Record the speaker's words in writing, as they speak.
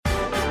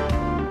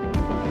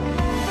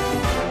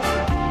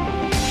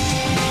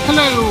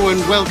Hello and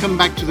welcome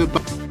back to the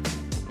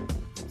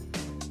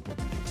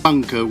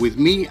Bunker with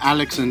me,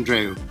 Alex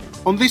Andreu.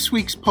 On this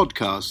week's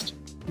podcast,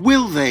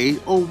 will they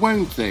or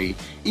won't they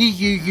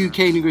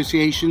EU-UK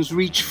negotiations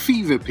reach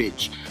fever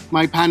pitch?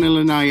 My panel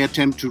and I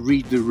attempt to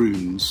read the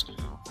runes.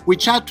 We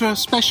chat to our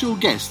special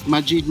guest,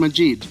 MAGID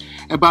MAGID,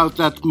 about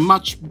that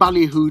much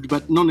ballyhooed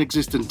but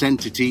non-existent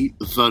entity,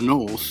 the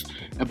North,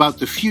 about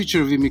the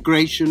future of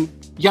immigration,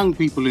 young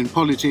people in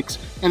politics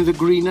and the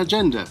green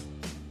agenda.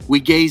 We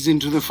gaze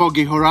into the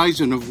foggy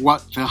horizon of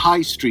what the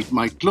high street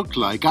might look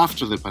like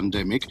after the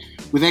pandemic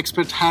with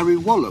expert Harry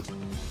Wallop.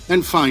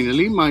 And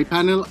finally, my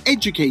panel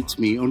educates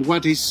me on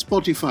what is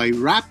Spotify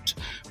Wrapped,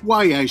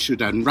 why I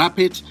should unwrap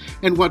it,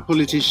 and what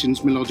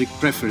politicians' melodic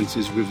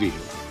preferences reveal.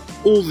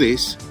 All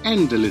this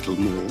and a little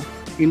more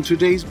in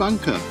today's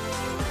Bunker.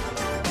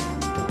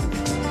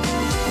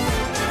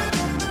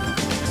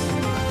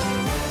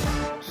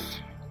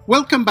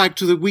 Welcome back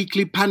to the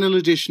weekly panel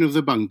edition of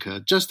The Bunker.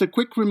 Just a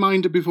quick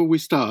reminder before we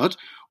start.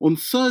 On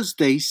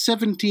Thursday,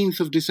 17th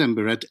of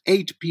December at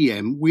 8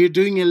 p.m, we're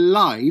doing a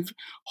live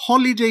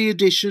holiday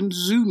edition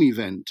Zoom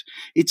event.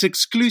 It's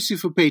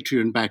exclusive for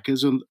Patreon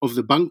backers of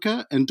The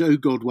Bunker and Oh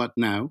God What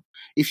Now.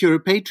 If you're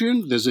a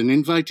Patreon, there's an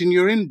invite in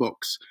your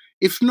inbox.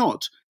 If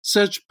not,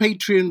 search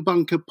Patreon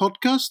Bunker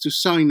Podcast to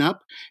sign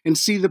up and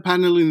see the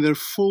panel in their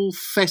full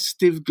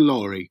festive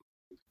glory.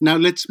 Now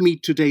let's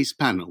meet today's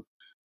panel.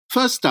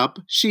 First up,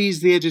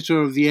 she's the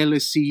editor of the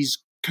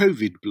LSE's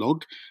COVID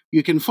blog.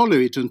 You can follow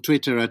it on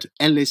Twitter at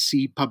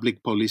LSE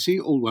Public Policy,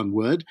 all one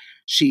word.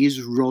 She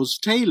is Ros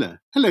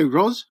Taylor. Hello,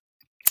 Ros.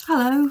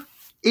 Hello.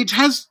 It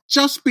has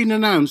just been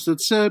announced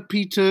that Sir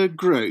Peter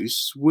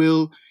Gross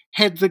will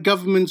head the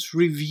government's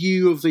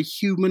review of the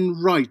Human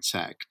Rights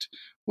Act.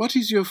 What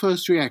is your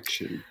first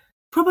reaction?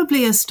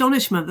 Probably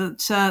astonishment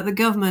that the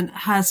government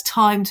has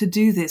time to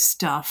do this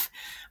stuff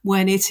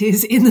when it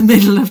is in the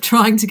middle of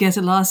trying to get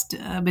a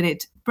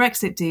last-minute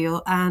Brexit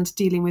deal and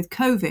dealing with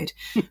COVID.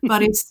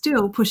 But it's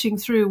still pushing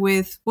through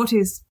with what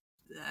is,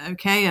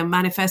 a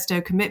manifesto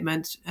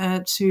commitment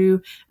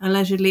to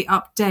allegedly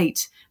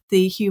update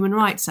the Human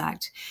Rights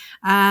Act.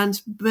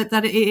 But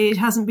that it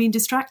hasn't been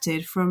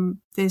distracted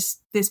from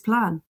this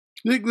plan.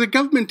 The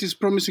government is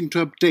promising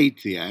to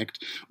update the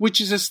Act, which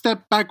is a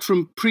step back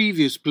from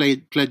previous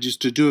pledges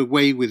to do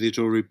away with it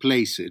or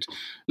replace it.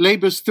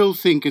 Labour still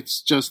think it's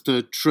just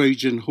a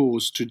Trojan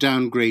horse to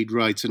downgrade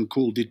rights and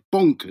called it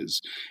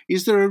bonkers.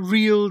 Is there a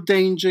real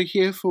danger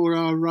here for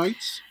our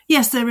rights?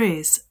 Yes, there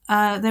is.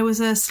 There was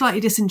a slightly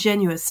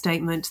disingenuous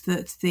statement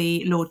that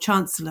the Lord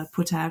Chancellor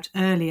put out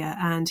earlier,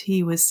 and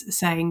he was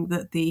saying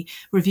that the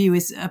review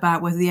is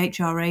about whether the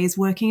HRA is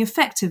working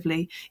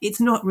effectively.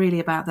 It's not really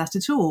about that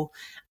at all.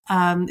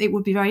 It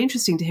would be very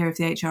interesting to hear if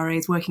the HRA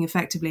is working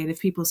effectively and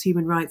if people's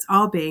human rights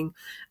are being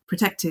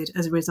protected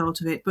as a result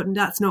of it. But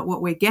that's not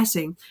what we're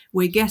getting.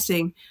 We're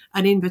getting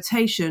an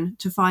invitation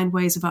to find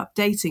ways of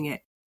updating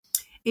it.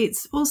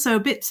 It's also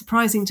a bit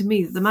surprising to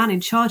me that the man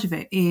in charge of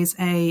it is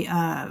a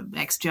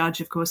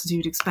ex-judge, of course, as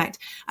you'd expect,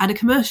 and a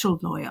commercial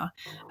lawyer,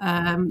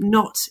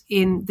 not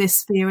in this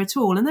sphere at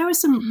all. And there are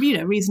some,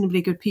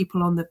 reasonably good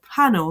people on the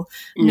panel,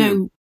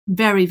 no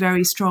very,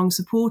 very strong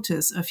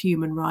supporters of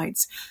human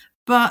rights.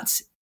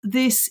 But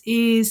this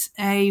is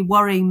a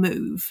worrying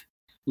move,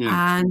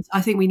 and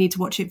I think we need to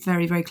watch it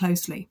very, very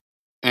closely.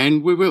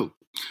 And we will.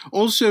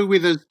 Also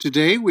with us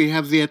today, we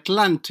have the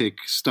Atlantic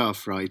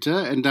staff writer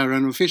and our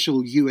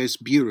unofficial US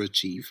bureau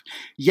chief,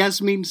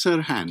 Yasmin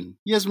Serhan.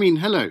 Yasmin,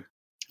 hello.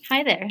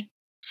 Hi there.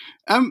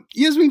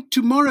 Yasmin,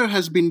 tomorrow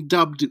has been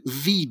dubbed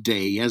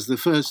V-Day as the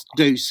first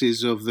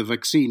doses of the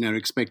vaccine are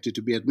expected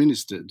to be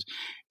administered.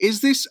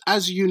 Is this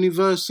as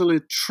universal a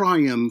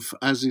triumph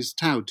as is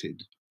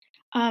touted?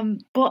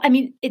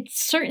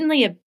 It's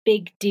certainly a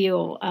big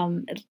deal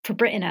for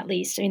Britain, at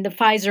least. I mean, the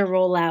Pfizer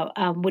rollout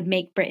would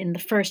make Britain the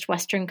first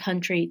Western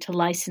country to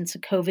license a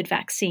COVID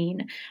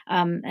vaccine.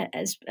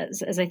 As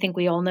I think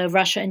we all know,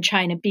 Russia and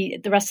China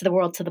beat the rest of the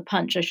world to the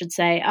punch, I should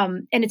say.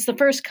 And it's the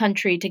first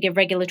country to give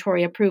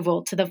regulatory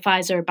approval to the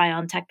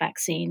Pfizer-BioNTech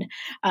vaccine,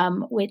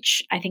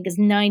 which I think is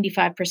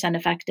 95%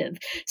 effective.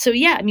 So,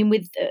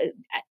 with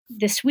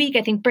this week,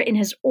 I think Britain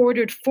has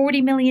ordered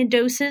 40 million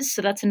doses.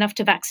 So that's enough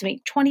to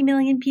vaccinate 20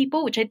 million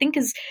people, which I think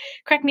is,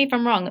 correct me if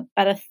I'm wrong,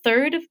 about a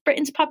third of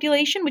Britain's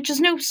population, which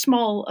is no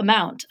small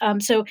amount.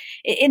 So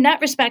in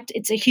that respect,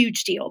 it's a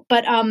huge deal.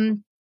 But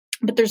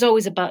there's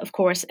always a but, of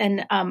course.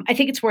 And I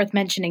think it's worth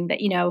mentioning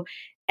that,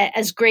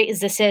 as great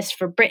as this is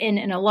for Britain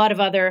and a lot of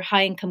other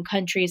high-income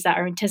countries that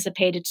are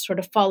anticipated to sort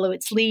of follow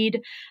its lead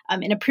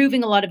in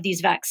approving a lot of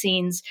these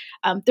vaccines,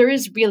 there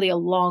is really a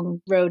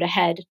long road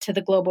ahead to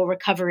the global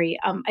recovery.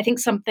 I think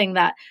something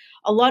that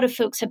a lot of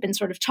folks have been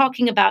sort of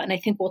talking about, and I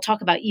think we'll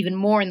talk about even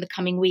more in the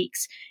coming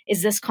weeks,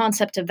 is this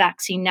concept of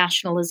vaccine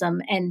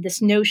nationalism and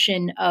this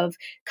notion of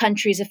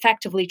countries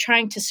effectively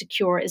trying to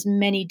secure as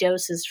many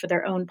doses for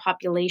their own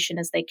population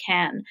as they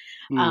can.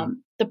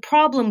 The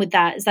problem with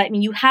that is that, I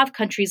mean, you have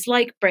countries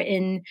like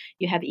Britain,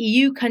 you have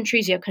EU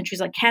countries, you have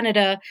countries like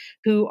Canada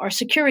who are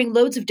securing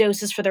loads of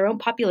doses for their own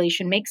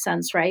population, makes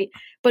sense, right?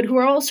 But who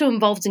are also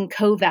involved in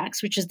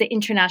COVAX, which is the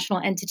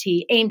international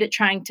entity aimed at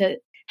trying to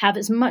have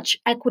as much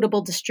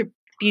equitable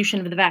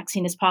distribution of the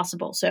vaccine as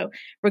possible. So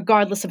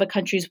regardless of a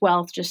country's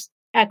wealth, just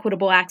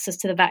equitable access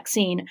to the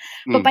vaccine.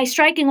 But by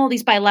striking all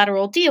these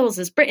bilateral deals,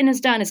 as Britain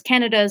has done, as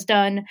Canada has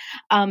done,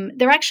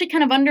 they're actually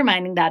kind of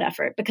undermining that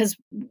effort, because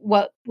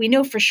what we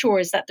know for sure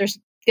is that there's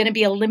going to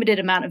be a limited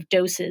amount of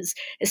doses,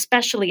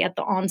 especially at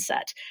the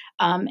onset.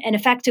 And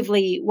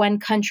effectively, when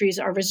countries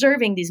are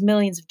reserving these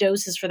millions of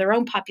doses for their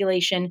own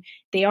population,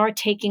 they are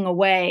taking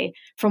away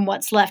from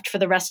what's left for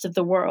the rest of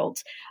the world.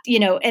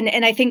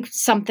 And I think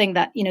something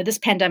that, this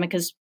pandemic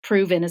has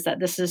proven is that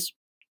this is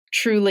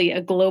truly a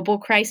global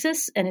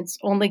crisis, and it's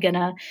only going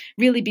to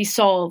really be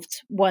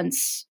solved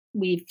once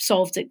we've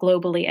solved it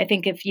globally. I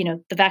think if,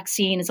 the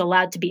vaccine is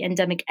allowed to be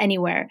endemic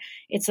anywhere,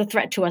 it's a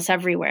threat to us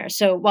everywhere.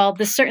 So while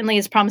this certainly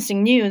is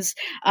promising news,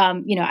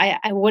 I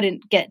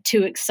wouldn't get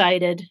too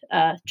excited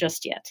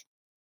just yet.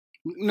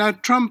 Now,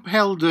 Trump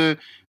held a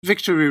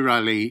victory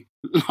rally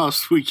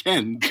last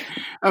weekend.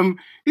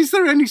 Is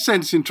there any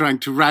sense in trying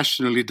to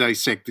rationally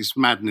dissect this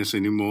madness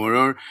anymore,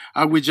 or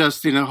are we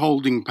just in a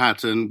holding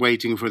pattern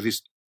waiting for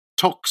this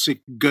toxic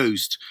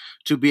ghost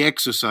to be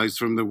exorcised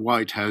from the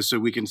White House so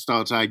we can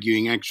start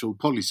arguing actual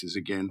policies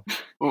again?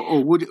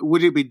 Or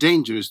would it be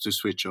dangerous to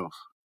switch off?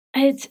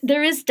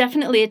 There is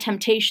definitely a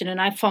temptation, and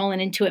I've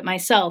fallen into it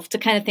myself, to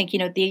kind of think,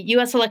 the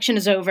U.S. election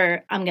is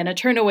over, I'm going to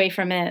turn away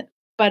from it.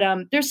 But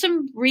there's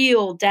some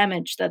real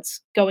damage that's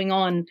going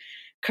on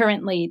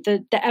currently.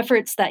 The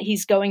efforts that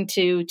he's going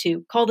to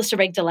call this a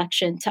rigged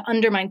election, to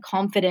undermine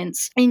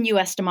confidence in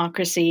U.S.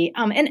 democracy,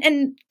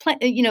 and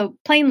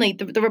plainly,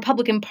 the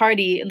Republican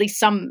Party, at least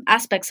some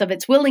aspects of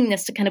its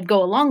willingness to kind of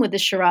go along with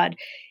this charade,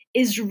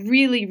 is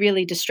really,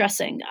 really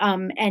distressing.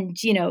 And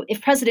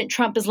if President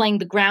Trump is laying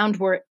the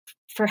groundwork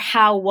for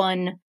how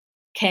one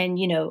can,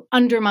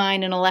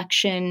 undermine an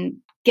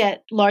election,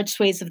 get large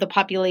swathes of the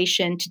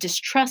population to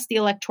distrust the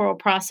electoral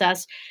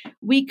process,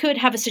 we could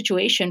have a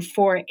situation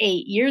 4-8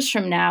 years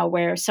from now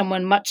where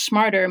someone much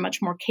smarter,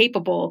 much more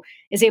capable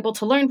is able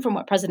to learn from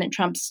what President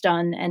Trump's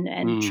done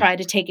and try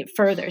to take it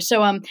further.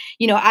 So,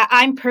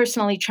 I'm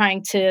personally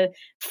trying to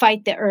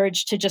fight the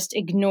urge to just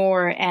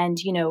ignore and,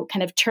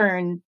 kind of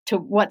turn to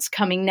what's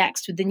coming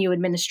next with the new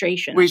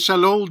administration. We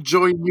shall all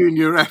join you in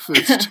your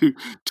efforts to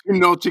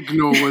not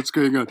ignore what's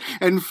going on.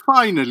 And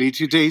finally,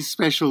 today's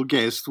special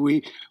guest,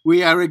 we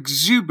are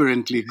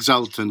exuberantly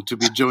exultant to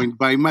be joined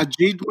by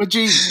MAGID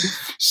MAGID.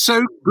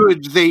 So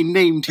good they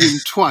named him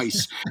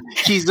twice.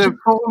 He's a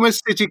former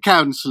city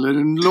councillor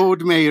and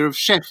Lord Mayor of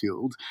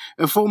Sheffield,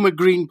 a former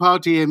Green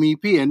Party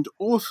MEP and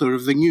author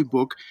of the new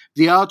book,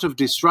 The Art of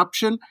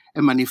Disruption,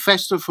 a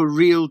manifesto for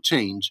real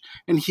change.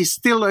 And he's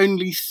still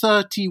only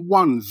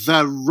 31,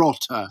 the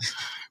rotter.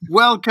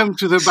 Welcome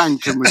to the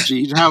banker,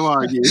 MAGID. How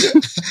are you?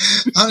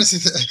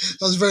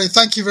 Honestly,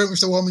 thank you very much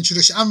for the warm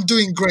introduction. I'm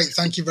doing great,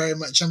 thank you very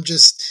much. I'm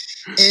just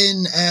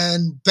in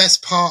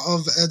best part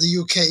of the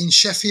UK in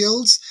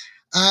Sheffield,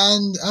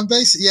 and I'm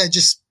basically,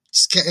 just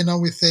getting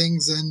on with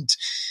things, and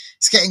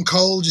it's getting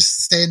cold,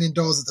 just staying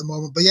indoors at the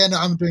moment. But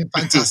I'm doing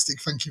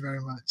fantastic. Thank you very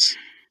much.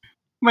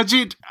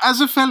 MAGID,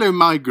 as a fellow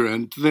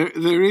migrant,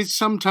 there is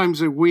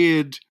sometimes a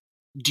weird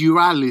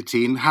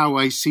duality in how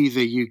I see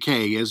the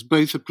UK as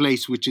both a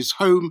place which is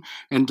home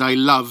and I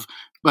love,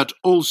 but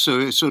also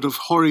a sort of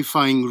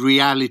horrifying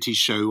reality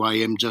show I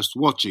am just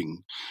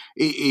watching.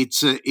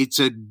 It's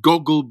a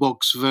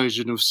goggle-box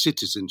version of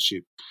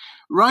citizenship.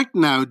 Right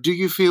now, do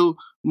you feel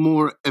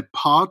more a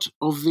part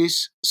of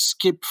this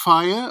skip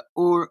fire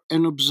or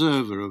an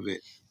observer of it?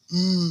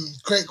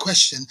 Great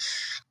question.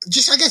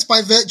 Just, I guess,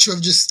 by virtue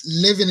of just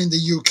living in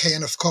the UK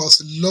and, of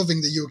course,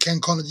 loving the UK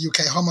and calling the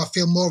UK home, I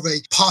feel more of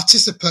a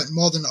participant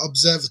more than an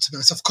observer, to be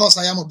honest. Of course,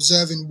 I am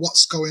observing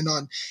what's going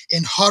on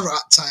in horror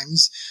at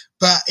times,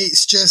 but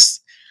it's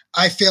just,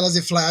 I feel as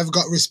if I've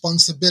got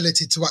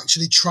responsibility to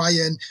actually try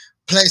and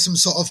play some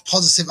sort of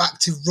positive,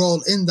 active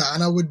role in that.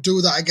 And I would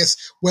do that, I guess,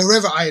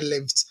 wherever I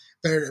lived.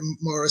 Very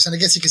more, and I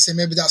guess you could say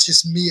maybe that's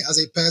just me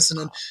as a person,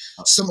 and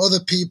some other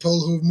people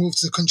who've moved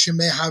to the country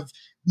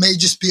may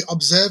just be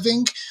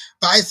observing.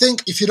 But I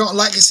think if you don't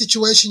like the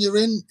situation you're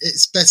in,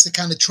 it's best to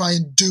kind of try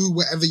and do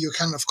whatever you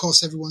can. Of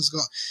course, everyone's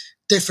got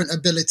different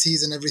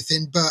abilities and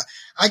everything, but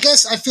I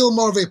guess I feel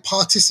more of a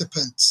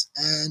participant,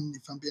 and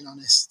if I'm being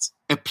honest,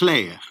 a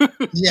player.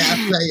 Yeah,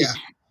 a player.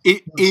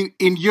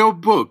 In your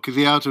book,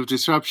 The Art of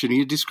Disruption,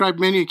 you describe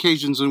many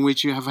occasions on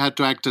which you have had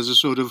to act as a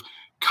sort of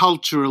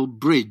cultural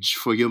bridge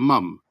for your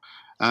mum.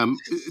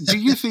 Do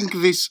you think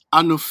this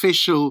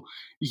unofficial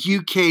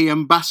UK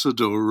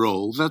ambassador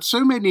role that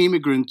so many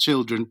immigrant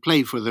children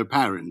play for their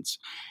parents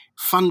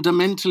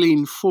fundamentally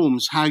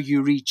informs how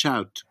you reach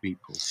out to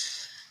people?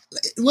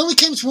 when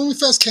we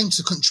first came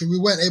to the country, we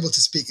weren't able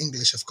to speak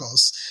English, of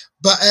course.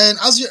 But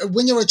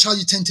when you're a child,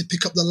 you tend to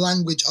pick up the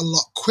language a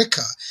lot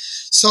quicker.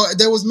 So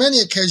there was many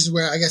occasions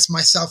where I guess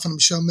myself, and I'm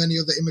sure many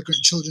other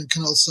immigrant children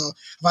can also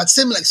have had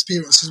similar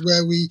experiences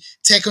where we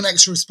take on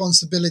extra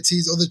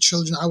responsibilities other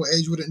children our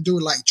age wouldn't do,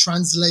 like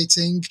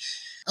translating.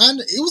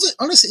 And it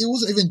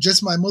wasn't even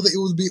just my mother. It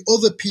would be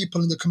other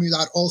people in the community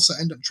that I'd also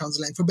end up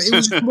translating for. But it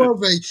was more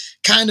of a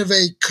kind of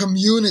a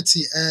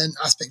community and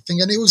aspect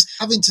thing. And it was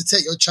having to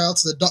take your child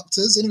to the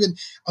doctors, and even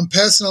on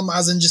personal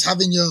matters, and just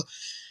having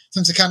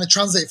them to kind of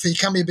translate for you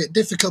can be a bit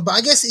difficult. But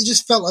I guess it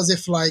just felt as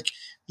if, like,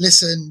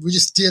 listen, we're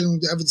just dealing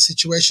with whatever the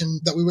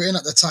situation that we were in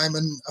at the time.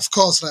 And of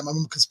course, like, my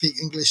mum can speak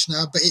English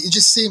now, but it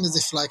just seemed as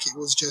if, like, it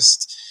was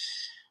just,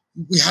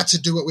 we had to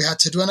do what we had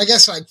to do. And I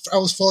guess, like, I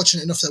was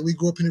fortunate enough that we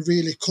grew up in a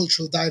really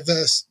cultural,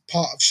 diverse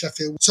part of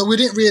Sheffield. So we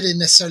didn't really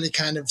necessarily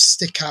kind of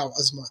stick out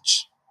as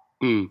much.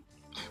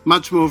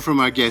 Much more from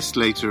our guest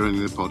later in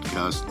the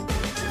podcast.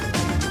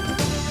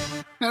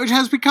 Now, it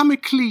has become a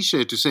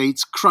cliche to say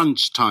it's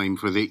crunch time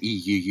for the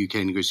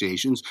EU-UK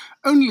negotiations.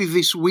 Only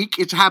this week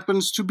it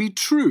happens to be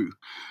true.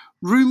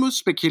 Rumours,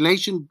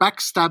 speculation,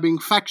 backstabbing,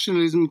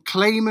 factionalism,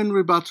 claim and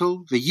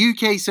rebuttal. The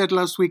UK said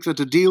last week that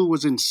a deal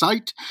was in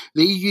sight.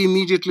 The EU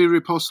immediately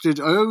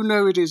riposted, oh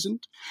no it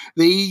isn't.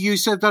 The EU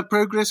said that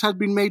progress had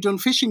been made on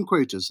fishing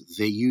quotas.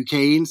 The UK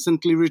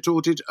instantly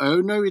retorted,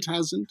 oh no it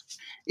hasn't.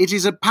 It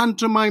is a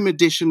pantomime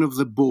edition of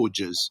the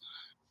Borgias.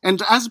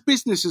 And as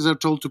businesses are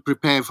told to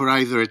prepare for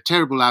either a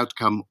terrible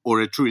outcome or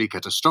a truly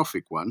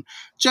catastrophic one,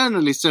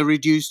 journalists are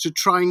reduced to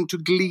trying to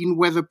glean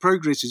whether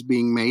progress is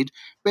being made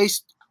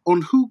based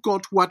on who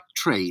got what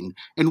train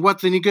and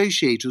what the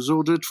negotiators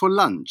ordered for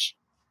lunch.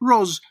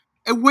 Ros,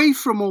 away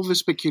from all the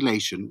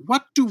speculation,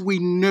 what do we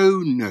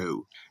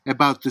know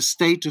about the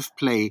state of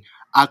play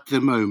at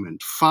the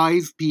moment,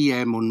 5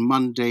 p.m. on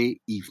Monday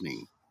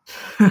evening?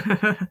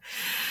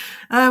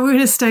 We're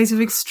in a state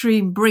of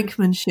extreme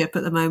brinkmanship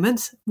at the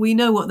moment. We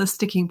know what the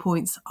sticking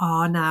points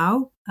are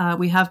now.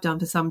 We have done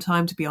for some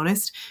time, to be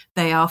honest.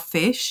 They are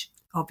fish,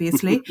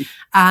 obviously,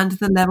 and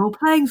the level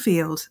playing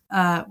field,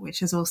 which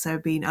has also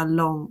been a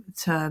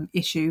long-term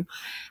issue.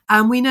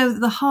 And we know that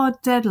the hard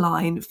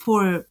deadline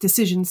for a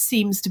decision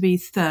seems to be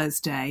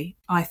Thursday.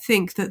 I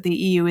think that the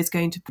EU is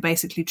going to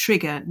basically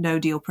trigger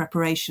no-deal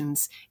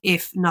preparations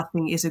if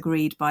nothing is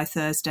agreed by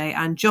Thursday.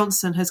 And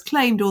Johnson has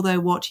claimed,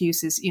 although what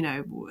use is,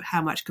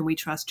 how much can we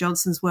trust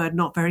Johnson's word?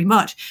 Not very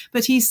much.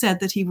 But he said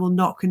that he will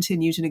not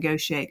continue to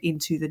negotiate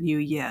into the new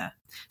year.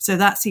 So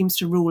that seems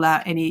to rule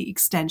out any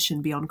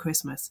extension beyond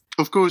Christmas.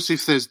 Of course,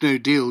 if there's no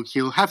deal,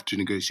 he'll have to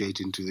negotiate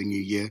into the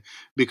new year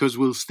because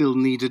we'll still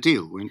need a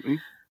deal, won't we?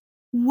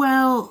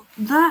 Well,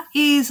 that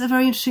is a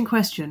very interesting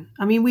question.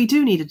 I mean, we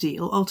do need a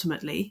deal,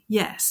 ultimately,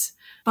 yes.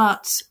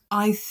 But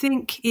I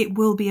think it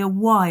will be a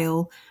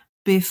while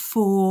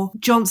before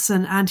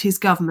Johnson and his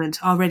government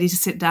are ready to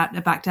sit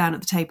back down at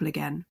the table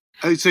again.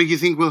 Oh, so you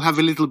think we'll have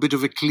a little bit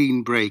of a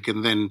clean break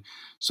and then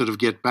sort of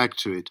get back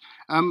to it?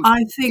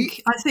 I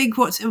think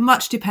what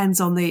much depends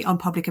on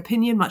public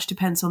opinion, much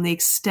depends on the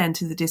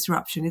extent of the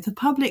disruption. If the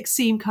public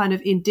seem kind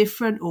of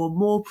indifferent or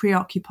more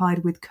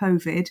preoccupied with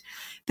COVID,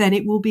 then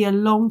it will be a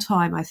long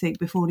time, I think,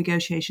 before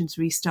negotiations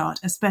restart,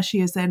 especially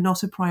as they're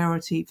not a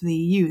priority for the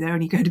EU. They're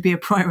only going to be a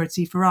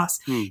priority for us.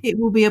 It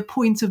will be a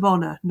point of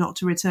honour not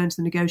to return to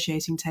the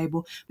negotiating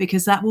table,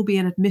 because that will be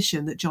an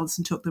admission that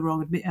Johnson took the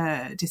wrong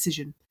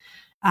decision.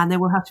 And there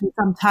will have to be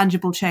some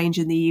tangible change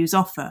in the EU's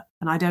offer.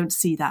 And I don't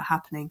see that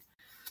happening.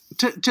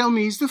 Tell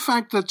me, is the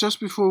fact that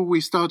just before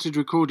we started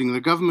recording,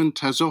 the government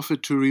has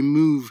offered to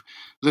remove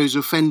those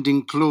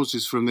offending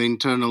clauses from the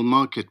internal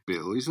market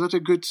bill, is that a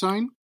good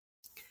sign?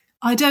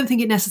 I don't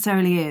think it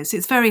necessarily is.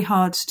 It's very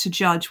hard to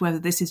judge whether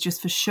this is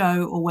just for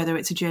show or whether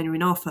it's a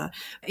genuine offer.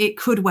 It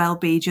could well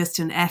be just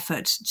an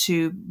effort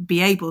to be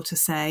able to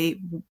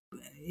say,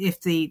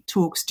 if the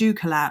talks do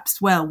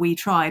collapse, well, we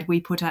tried,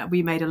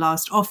 we made a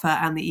last offer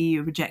and the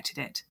EU rejected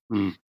it.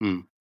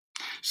 Mm-hmm.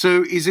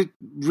 So is it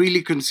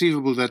really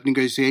conceivable that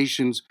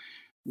negotiations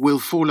will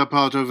fall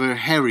apart over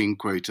herring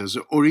quotas,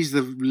 or is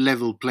the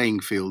level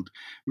playing field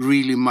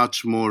really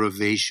much more of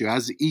the issue,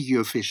 as EU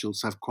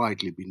officials have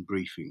quietly been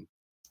briefing?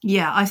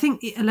 Yeah, I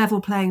think a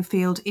level playing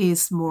field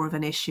is more of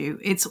an issue.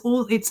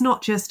 It's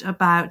not just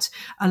about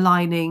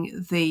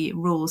aligning the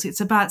rules.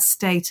 It's about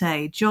state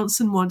aid.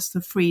 Johnson wants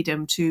the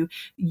freedom to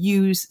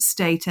use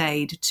state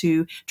aid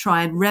to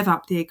try and rev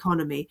up the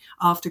economy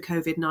after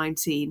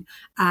COVID-19.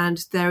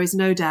 And there is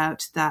no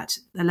doubt that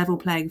a level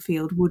playing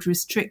field would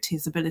restrict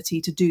his ability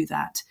to do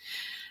that.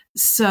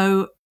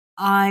 So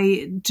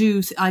I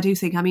do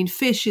think, I mean,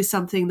 fish is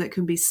something that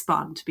can be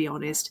spun, to be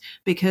honest,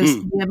 because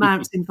the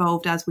amounts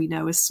involved, as we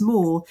know, are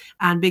small,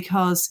 and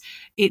because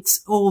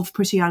it's all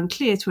pretty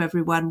unclear to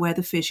everyone where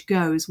the fish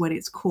goes when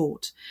it's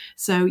caught.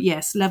 So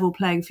yes, level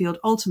playing field,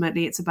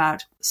 ultimately it's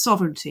about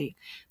sovereignty.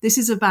 This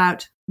is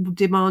about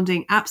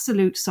demanding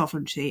absolute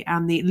sovereignty,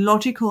 and the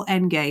logical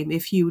endgame,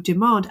 if you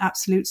demand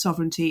absolute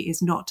sovereignty,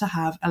 is not to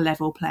have a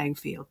level playing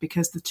field,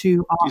 because the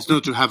two are... It's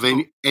not to have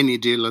any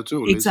deal at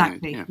all,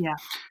 exactly, isn't it? Yeah.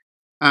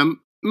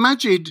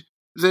 Magid,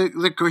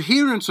 The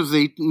coherence of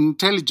the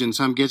intelligence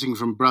I'm getting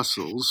from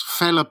Brussels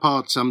fell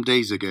apart some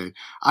days ago.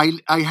 I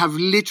have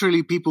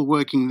literally people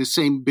working the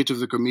same bit of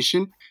the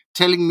Commission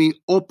telling me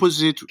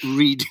opposite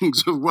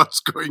readings of what's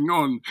going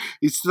on.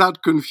 It's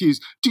that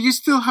confused. Do you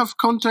still have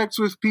contacts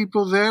with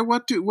people there?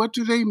 What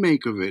do they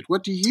make of it?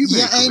 What do you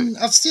make of it? Yeah, and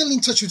I'm still in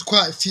touch with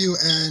quite a few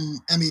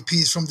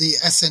MEPs from the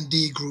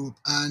SND group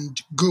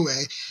and GUE.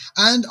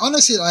 And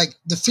honestly, like,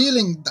 the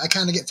feeling that I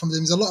kind of get from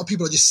them is a lot of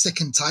people are just sick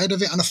and tired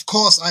of it. And of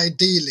course,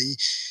 ideally,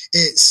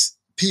 it's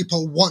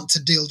people want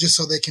to deal just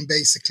so they can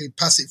basically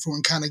pass it through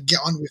and kind of get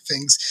on with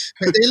things.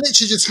 But they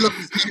literally just look...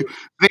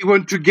 They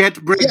want to get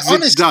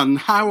Brexit done.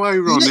 How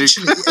ironic.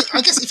 Literally, I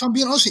guess if I'm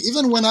being honest with you,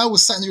 even when I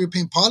was sat in the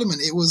European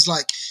Parliament, it was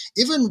like,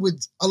 even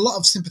with a lot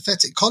of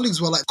sympathetic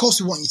colleagues were like, of course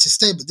we want you to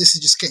stay, but this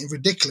is just getting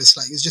ridiculous.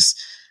 Like, it's just,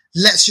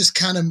 let's just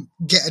kind of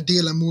get a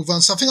deal and move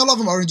on. So I think a lot of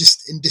them are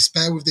just in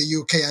despair with the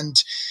UK,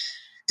 and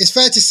it's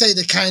fair to say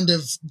they kind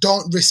of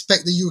don't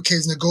respect the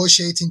UK's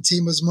negotiating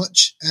team as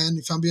much, and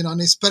if I'm being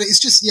honest. But it's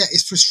just, yeah,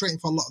 it's frustrating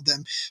for a lot of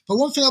them. But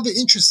one thing I'll be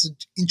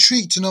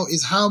intrigued to know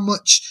is how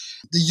much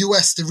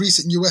the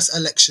recent US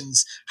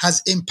elections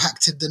has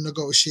impacted the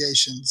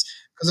negotiations.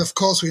 Because, of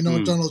course, we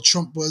know Donald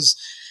Trump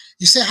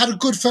had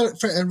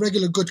a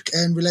regular good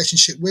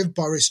relationship with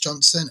Boris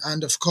Johnson.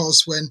 And, of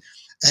course, when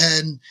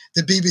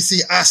the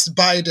BBC asked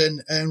Biden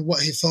and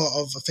what he thought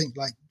of, I think,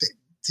 like,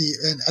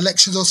 the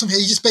elections or something,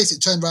 he just basically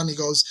turned around and he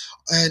goes,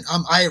 and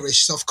I'm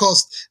Irish. So, of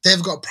course,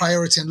 they've got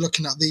priority in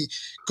looking at the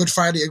Good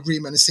Friday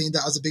Agreement and seeing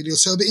that as a big deal.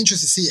 So it'll be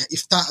interesting to see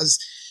if that has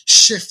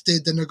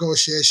shifted the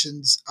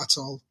negotiations at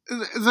all.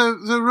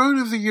 The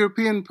role of the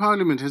European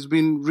Parliament has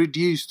been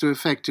reduced to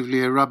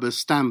effectively a rubber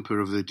stamper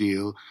of the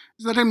deal.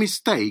 Is that a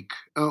mistake?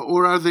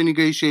 Or are the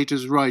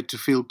negotiators right to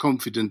feel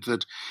confident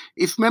that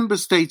if member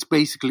states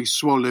basically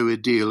swallow a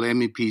deal,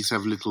 MEPs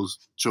have little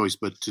choice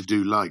but to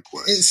do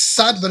likewise? It's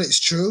sad, but it's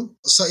true.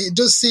 So it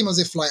does seem as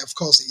if, like, of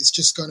course, it's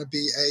just going to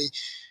be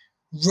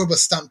a rubber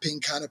stamping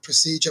kind of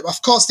procedure.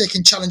 Of course, they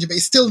can challenge it, but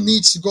it still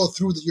needs to go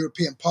through the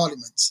European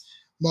Parliament,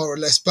 more or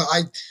less. But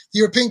the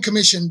European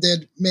Commission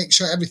did make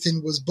sure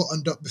everything was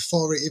buttoned up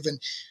before it even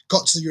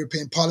got to the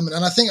European Parliament.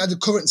 And I think at the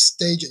current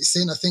stage it's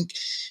in, I think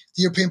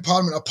the European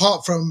Parliament,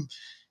 apart from,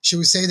 should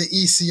we say, the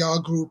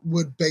ECR group,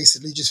 would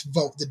basically just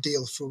vote the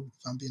deal through,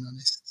 if I'm being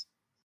honest.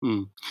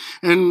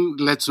 And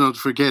let's not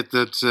forget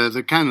that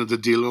the Canada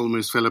deal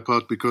almost fell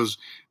apart because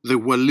the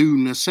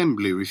Walloon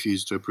Assembly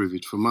refused to approve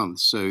it for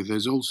months. So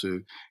there's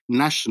also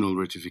national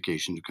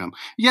ratification to come.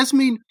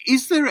 Yasmin,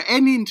 is there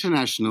any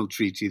international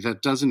treaty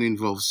that doesn't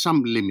involve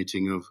some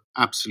limiting of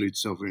absolute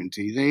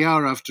sovereignty? They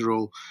are, after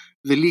all,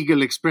 the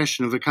legal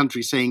expression of a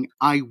country saying,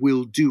 I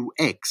will do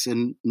X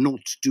and not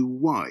do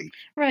Y.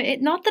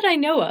 Right. Not that I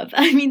know of.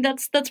 I mean,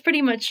 that's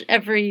pretty much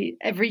every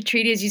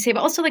treaty, as you say,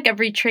 but also like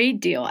every trade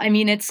deal. I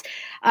mean, it's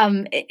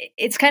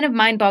kind of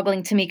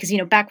mind-boggling to me because,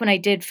 back when I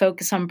did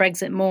focus on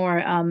Brexit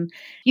more,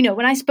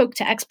 when I spoke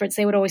to experts,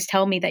 they would always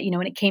tell me that,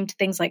 when it came to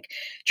things like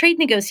trade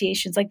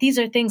negotiations, like these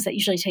are things that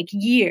usually take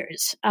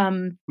years.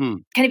 Kind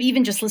of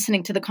even just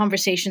listening to the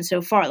conversation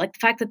so far, like the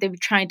fact that they were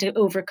trying to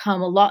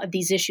overcome a lot of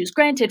these issues,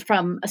 granted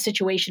from a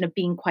situation of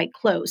being quite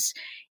close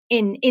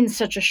in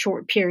such a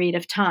short period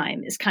of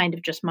time, is kind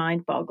of just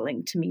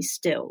mind-boggling to me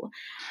still.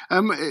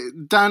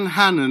 Dan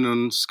Hannan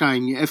on Sky,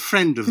 a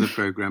friend of the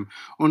programme,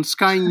 on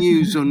Sky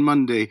News on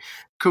Monday,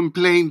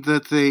 complained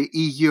that the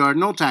EU are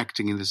not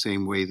acting in the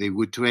same way they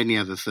would to any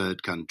other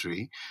third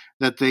country,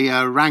 that they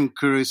are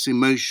rancorous,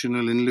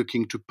 emotional, and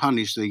looking to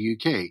punish the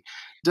UK.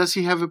 Does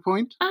he have a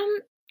point?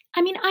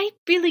 I mean, I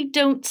really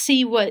don't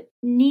see what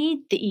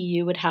need the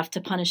EU would have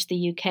to punish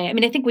the UK. I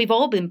mean, I think we've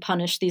all been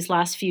punished these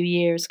last few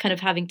years, kind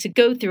of having to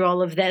go through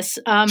all of this.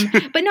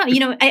 But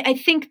no,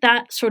 I think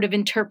that sort of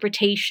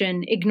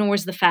interpretation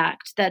ignores the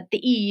fact that the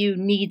EU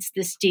needs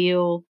this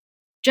deal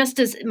just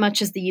as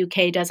much as the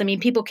UK does. I mean,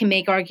 people can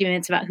make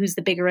arguments about who's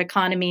the bigger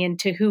economy and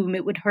to whom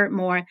it would hurt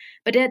more.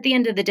 But at the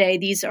end of the day,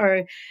 these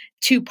are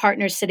two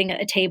partners sitting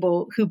at a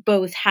table who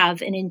both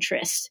have an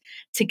interest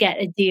to get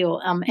a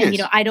deal. And,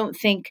 I don't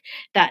think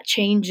that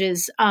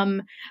changes.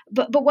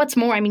 But what's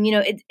more, I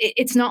mean,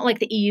 it's not like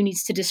the EU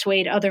needs to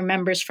dissuade other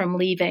members from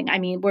leaving. I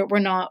mean, we're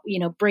not,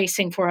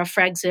 bracing for a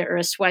Frexit or a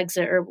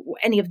Swexit or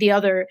any of the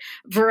other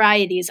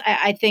varieties.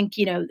 I think,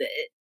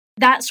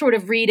 that sort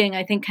of reading,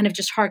 I think, kind of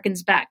just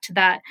harkens back to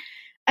that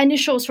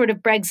initial sort of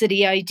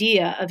Brexit-y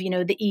idea of,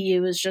 the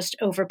EU is just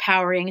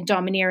overpowering and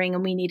domineering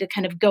and we need to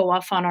kind of go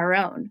off on our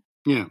own.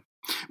 Yeah.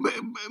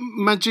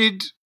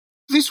 Majid,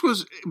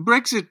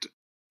 Brexit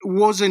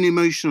was an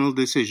emotional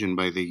decision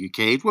by the UK.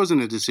 It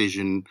wasn't a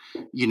decision,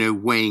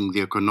 weighing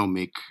the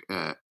economic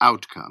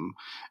outcome.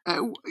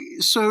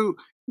 So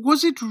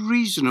was it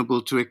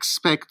reasonable to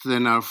expect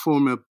then our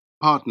former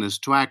partners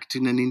to act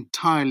in an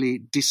entirely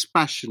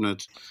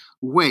dispassionate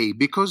way?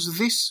 Because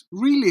this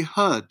really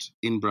hurt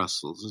in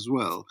Brussels as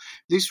well.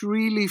 This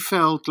really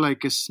felt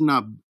like a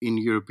snub in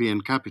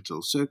European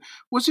capitals. So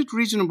was it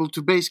reasonable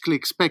to basically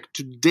expect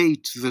to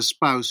date the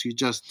spouse you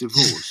just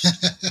divorced?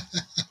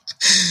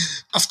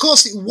 Of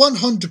course,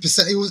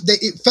 100%.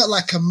 It felt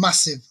like a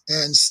massive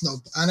snub,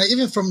 and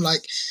even from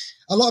like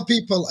a lot of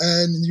people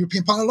in the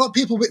European Parliament, a lot of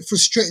people were a bit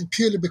frustrated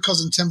purely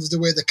because in terms of the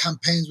way the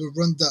campaigns were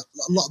run, that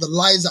a lot of the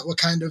lies that were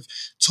kind of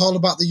told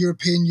about the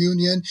European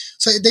Union.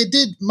 So they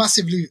did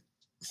massively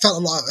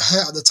felt a lot of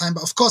hurt at the time,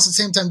 but of course at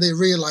the same time they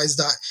realised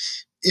that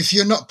if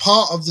you're not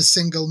part of the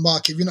single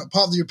market, if you're not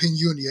part of the European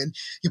Union,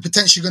 you're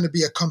potentially going to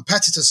be a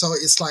competitor. So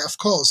it's like, of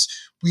course,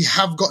 we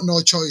have got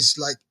no choice.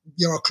 Like,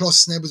 you're our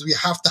closest neighbours. We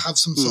have to have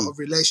some sort of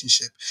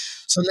relationship.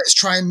 So let's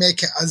try and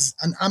make it as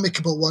an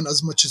amicable one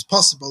as much as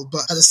possible.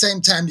 But at the same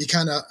time, you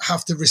kind of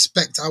have to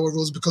respect our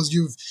rules because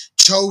you've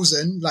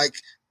chosen, like,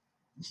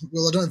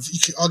 well, I don't know if you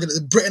could argue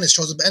that Britain has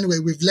chosen, but anyway,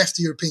 we've left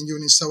the European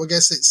Union. So I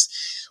guess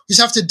we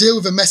just have to deal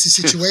with a messy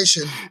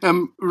situation.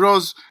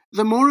 Ros,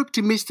 the more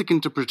optimistic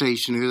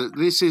interpretation,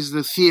 this is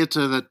the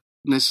theatre that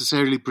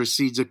necessarily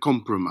precedes a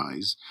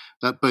compromise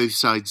that both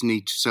sides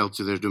need to sell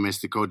to their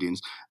domestic audience.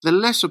 The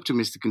less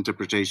optimistic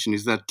interpretation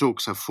is that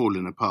talks have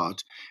fallen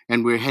apart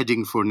and we're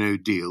heading for no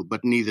deal,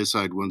 but neither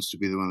side wants to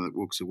be the one that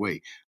walks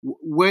away.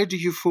 Where do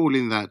you fall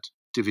in that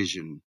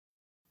division?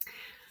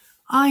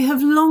 I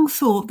have long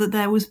thought that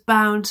there was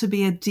bound to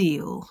be a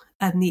deal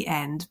in the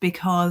end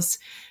because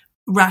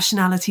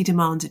rationality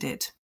demanded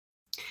it.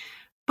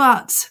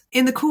 But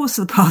in the course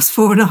of the past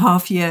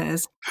 4.5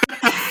 years,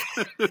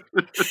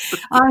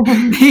 I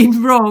have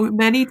been wrong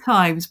many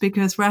times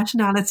because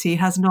rationality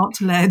has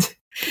not led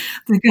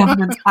the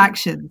government's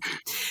actions.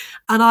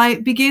 And I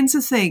begin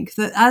to think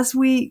that as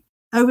we,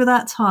 over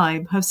that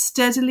time, have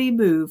steadily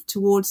moved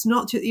towards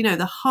not just,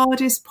 the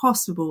hardest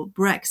possible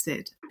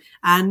Brexit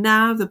and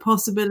now the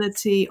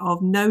possibility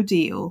of no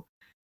deal,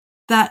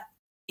 that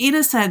in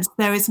a sense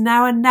there is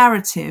now a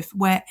narrative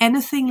where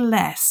anything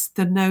less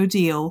than no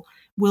deal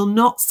will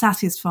not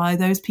satisfy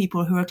those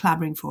people who are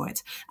clamouring for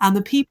it. And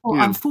the people,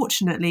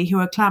 unfortunately, who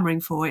are clamouring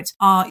for it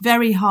are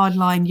very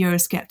hardline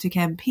Eurosceptic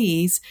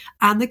MPs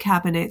and the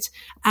Cabinet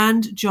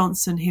and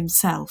Johnson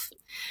himself.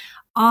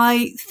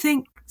 I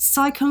think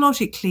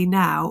psychologically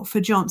now for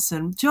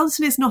Johnson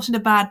is not in a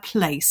bad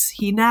place.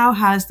 He now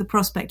has the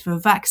prospect of a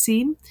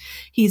vaccine.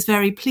 He's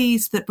very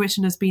pleased that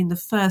Britain has been the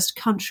first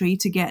country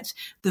to get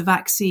the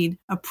vaccine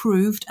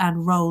approved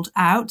and rolled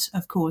out.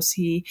 Of course,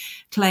 he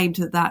claimed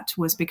that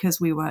was because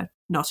we were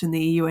not in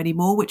the EU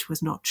anymore, which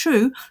was not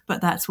true,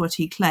 but that's what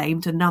he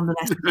claimed, and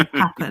nonetheless it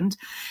happened.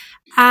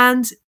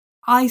 And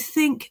I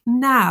think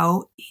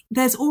now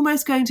there's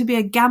almost going to be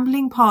a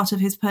gambling part of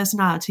his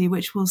personality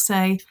which will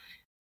say,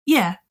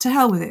 yeah, to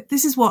hell with it.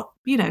 This is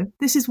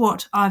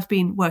what I've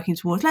been working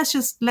towards.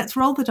 Let's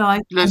roll the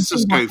dice. Let's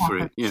just go for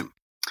it. Yeah.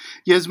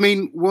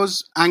 Yasmin,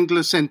 was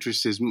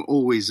Anglocentrism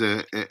always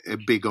a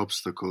big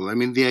obstacle? I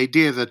mean, the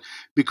idea that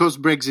because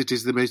Brexit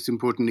is the most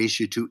important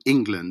issue to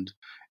England,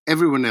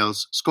 everyone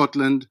else,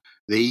 Scotland,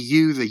 the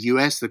EU, the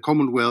US, the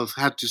Commonwealth,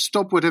 had to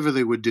stop whatever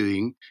they were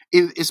doing,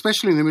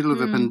 especially in the middle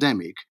of a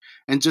pandemic,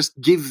 and just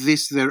give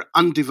this their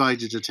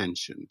undivided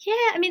attention. Yeah,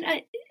 I mean,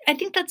 I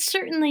think that's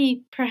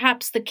certainly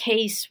perhaps the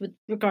case with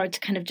regard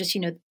to kind of just,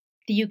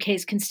 the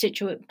UK's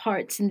constituent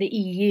parts in the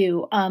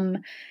EU.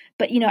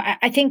 But,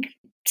 I think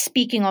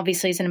speaking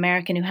obviously as an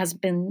American who has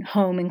been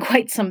home in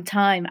quite some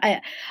time,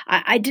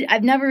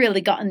 I've never really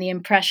gotten the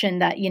impression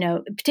that,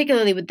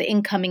 particularly with the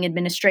incoming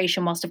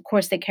administration, whilst of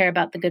course they care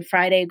about the Good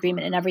Friday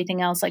Agreement and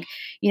everything else,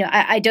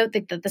 I don't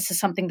think that this is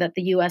something that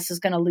the US is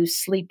going to lose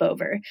sleep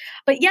over.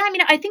 But yeah, I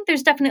mean, I think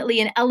there's definitely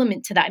an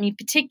element to that. I mean,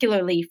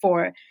 particularly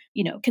for,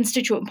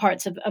 constituent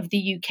parts of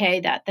the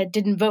UK that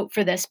didn't vote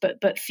for this,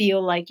 but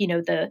feel like,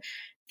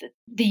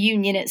 the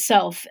union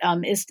itself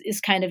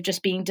is kind of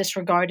just being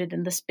disregarded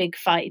in this big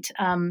fight.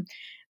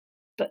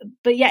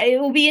 But yeah,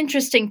 it will be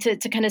interesting to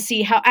kind of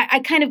see how I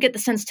kind of get the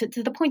sense to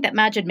the point that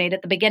Magid made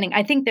at the beginning.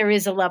 I think there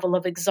is a level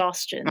of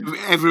exhaustion.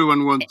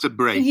 Everyone wants a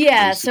break.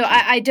 Yeah, basically. So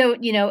I don't,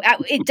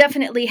 it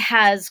definitely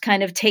has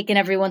kind of taken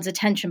everyone's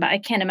attention, but I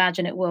can't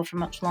imagine it will for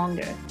much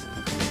longer.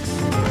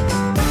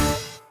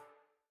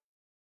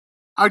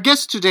 Our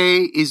guest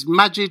today is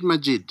MAGID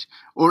MAGID,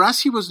 or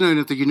as he was known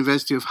at the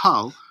University of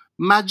Hull,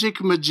 MAGID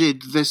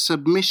MAGID, the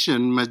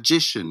submission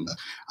magician.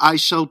 I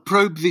shall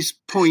probe this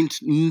point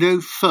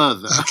no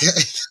further.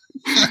 Okay.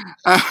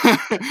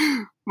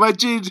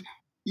 Magid,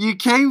 you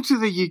came to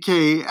the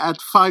UK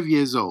at 5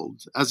 years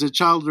old as a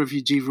child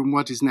refugee from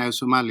what is now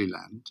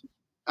Somaliland.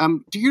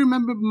 Do you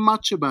remember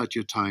much about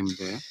your time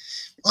there?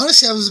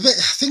 Honestly, I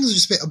think I was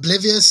just a bit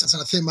oblivious. And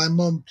I think my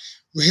mum,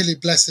 really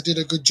blessed her, did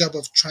a good job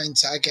of trying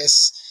to,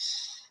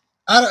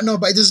 I don't know,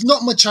 but there's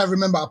not much I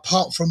remember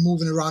apart from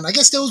moving around. I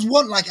guess there was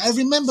one, I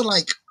remember,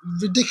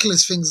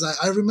 ridiculous things.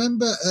 I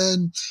remember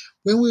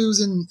when we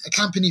was in a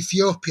camp in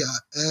Ethiopia,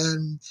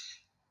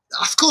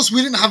 of course,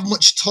 we didn't have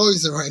much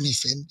toys or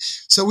anything.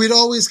 So we'd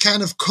always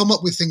kind of come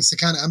up with things to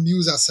kind of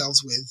amuse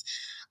ourselves with.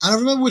 And I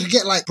remember we'd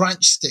get,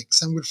 branch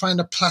sticks and we'd find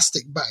a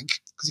plastic bag,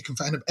 because you can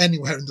find them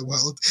anywhere in the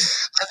world.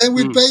 And then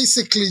we'd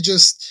basically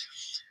just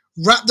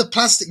wrap the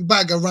plastic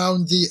bag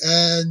around the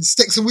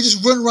sticks, and we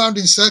just run around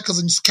in circles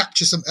and just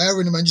capture some air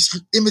in them and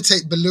just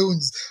imitate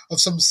balloons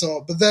of some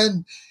sort. But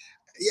then,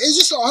 It's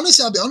just,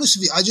 honestly, I'll be honest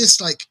with you, I just,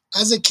 like,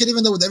 as a kid,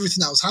 even though with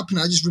everything that was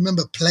happening, I just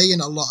remember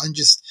playing a lot and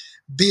just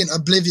being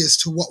oblivious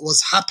to what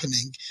was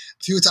happening.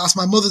 If you were to ask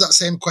my mother that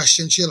same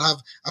question, she'll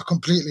have a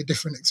completely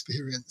different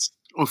experience.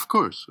 Of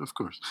course.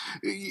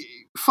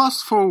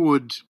 Fast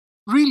forward,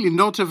 really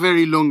not a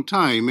very long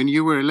time, and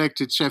you were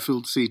elected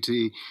Sheffield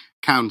City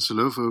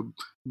Councillor for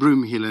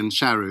Broomhill and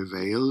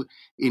Sharrowvale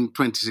in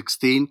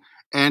 2016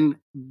 and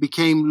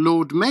became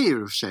Lord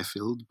Mayor of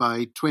Sheffield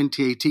by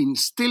 2018,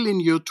 still in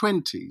your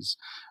 20s.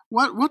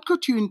 What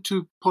got you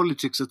into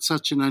politics at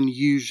such an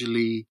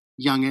unusually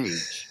young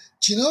age?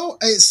 Do you know,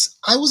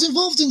 I was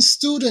involved in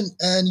student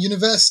and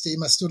university,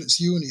 my students'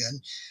 union,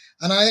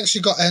 and I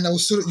actually I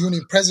was student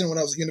union president when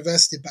I was at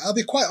university, but I'll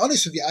be quite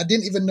honest with you, I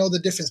didn't even know the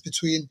difference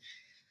between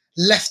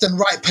left and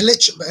right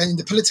in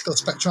the political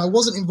spectrum. I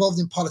wasn't involved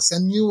in politics. I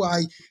knew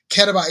I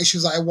cared about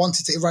issues that I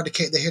wanted to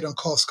eradicate the hidden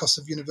cost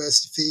of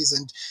university fees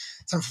and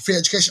time for free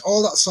education,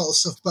 all that sort of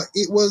stuff. But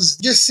it was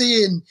just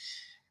seeing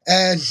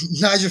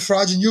Nigel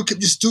Farage and UKIP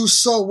just do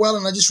so well.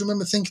 And I just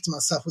remember thinking to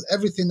myself, with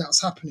everything that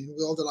was happening,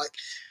 with all the, like,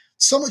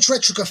 so much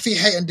rhetoric of fear,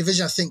 hate and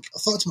division, I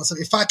thought to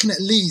myself, if I can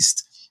at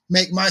least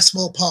make my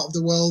small part of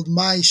the world,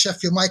 my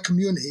Sheffield, my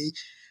community,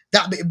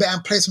 that'd be better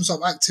and play some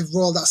sort of active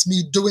role. That's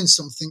me doing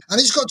something. And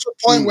it just got to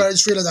a point where I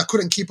just realized I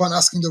couldn't keep on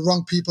asking the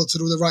wrong people to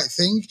do the right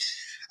thing.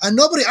 And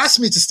nobody asked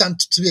me to stand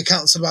to be a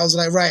councillor. I was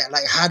like, right,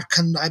 like, how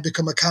can I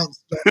become a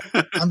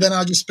councillor? And then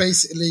I just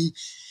basically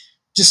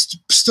just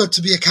stood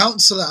to be a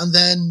councillor. And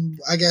then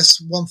I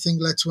guess one thing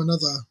led to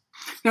another.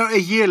 Now, a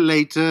year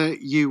later,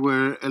 you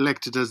were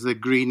elected as the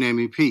Green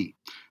MEP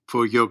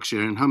for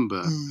Yorkshire and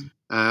Humber.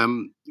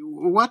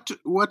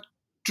 What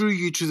drew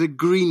you to the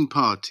Green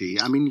Party?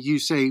 I mean, you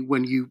say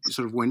when you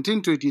sort of went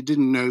into it, you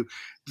didn't know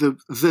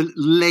the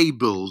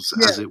labels,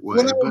 as it were.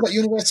 When I was at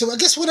university, so I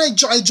guess when I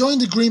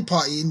joined the Green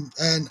Party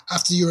and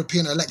after the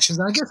European elections,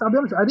 and I guess I'll be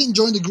honest, I didn't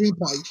join the Green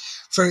Party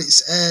for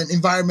its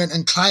environment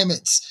and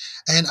climate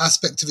and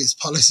aspect of its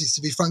policies.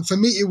 To be frank, for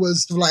me, it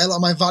was like a lot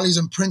of my values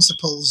and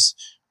principles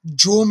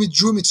drew me to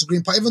the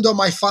Green Party. Even though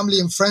my family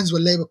and friends were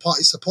Labour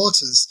Party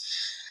supporters,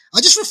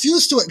 I just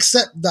refused to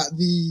accept that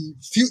the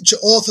future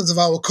authors of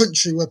our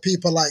country were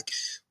people like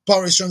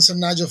Boris Johnson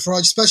and Nigel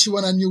Farage, especially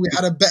when I knew we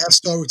had a better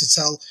story to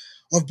tell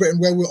of Britain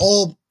where we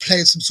all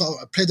played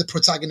the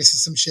protagonist in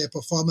some shape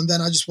or form. And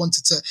then I just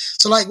wanted to,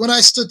 so like when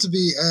I stood to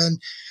be an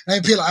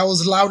MP, I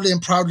was loudly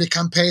and proudly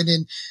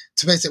campaigning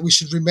to say that we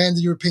should remain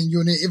the European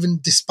Union, even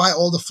despite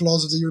all the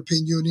flaws of the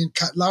European Union,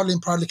 loudly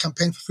and proudly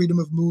campaign for freedom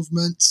of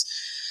movement,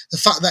 the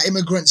fact that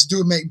immigrants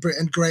do make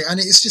Britain great. And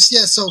it's just,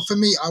 so for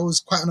me, I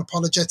was quite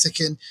unapologetic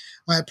in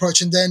my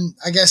approach. And then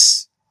I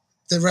guess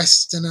the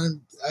rest,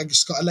 and I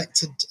just got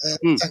elected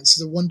thanks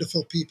to the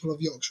wonderful people of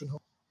Yorkshire and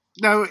Humber.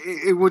 Now,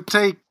 it would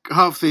take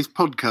half this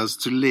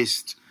podcast to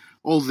list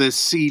all the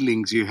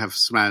ceilings you have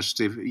smashed,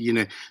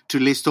 to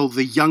list all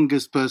the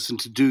youngest person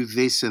to do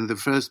this and the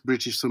first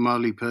British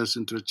Somali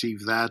person to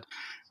achieve that.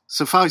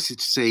 Suffice it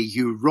to say,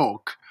 you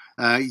rock.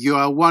 You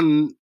are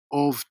one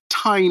of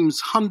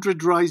Time's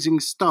 100 rising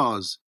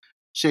stars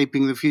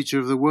shaping the future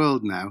of the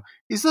world now.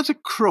 Is that a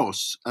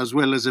cross as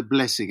well as a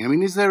blessing? I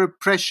mean, is there a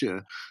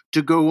pressure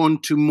to go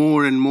on to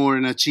more and more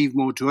and achieve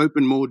more, to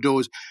open more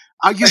doors?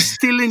 Are you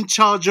still in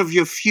charge of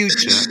your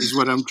future, is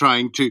what I'm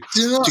trying to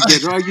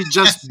get? Or are you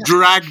just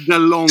dragged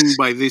along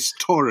by this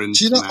torrent?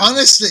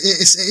 Honestly,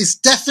 it's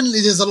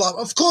definitely, there's a lot.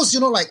 Of course,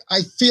 like,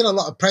 I feel a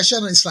lot of pressure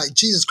and it's like,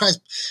 Jesus Christ.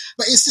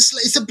 But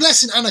it's a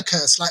blessing and a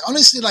curse. Like,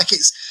 honestly, like,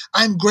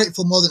 I'm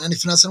grateful more than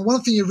anything else. And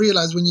one thing you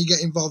realize when you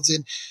get involved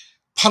in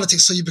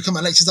politics, so you become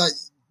elected, is that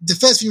the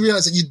first thing you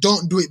realize that you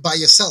don't do it by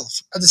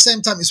yourself. At the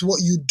same time, it's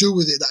what you do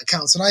with it that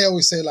counts. And I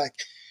always say, like,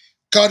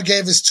 God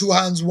gave us two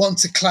hands, one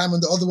to climb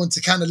and the other one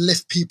to kind of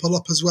lift people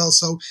up as well.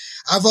 So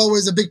I've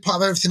always, a big part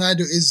of everything I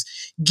do is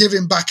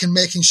giving back and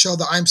making sure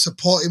that I'm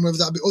supporting, whether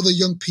that be other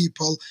young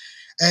people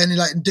and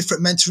like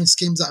different mentoring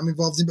schemes that I'm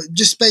involved in, but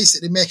just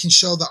basically making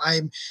sure that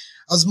I'm,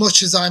 as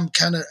much as I'm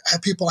kind of,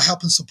 people are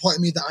helping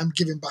supporting me, that I'm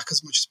giving back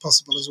as much as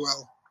possible as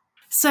well.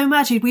 So,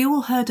 Majid, we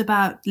all heard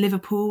about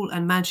Liverpool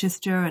and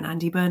Manchester and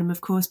Andy Burnham,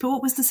 of course, but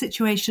what was the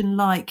situation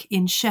like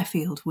in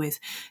Sheffield with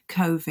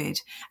COVID?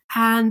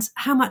 And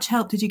how much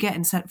help did you get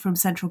from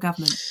central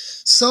government?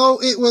 So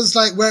it was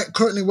like,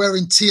 we're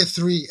in tier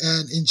 3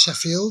 in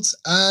Sheffield.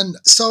 And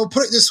so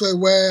put it this way,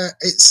 where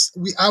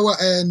our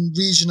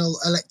regional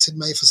elected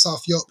mayor for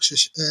South Yorkshire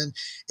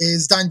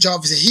is Dan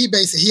Jarvis.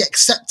 He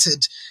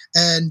accepted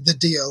the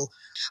deal.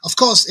 Of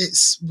course,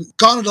 it's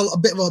garnered a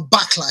bit of a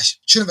backlash.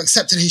 Shouldn't have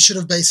accepted. He should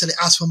have basically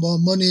asked for more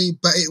money.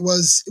 But it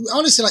was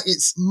honestly, like,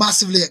 it's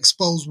massively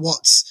exposed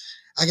what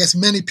I guess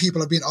many people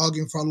have been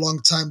arguing for a long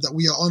time, that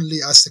we are only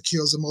as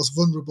secure as the most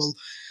vulnerable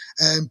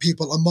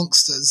people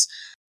amongst us.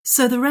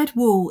 So the red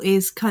wall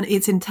is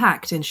it's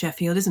intact in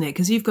Sheffield, isn't it?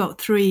 Because you've got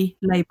 3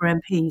 Labour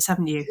MPs,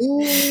 haven't you?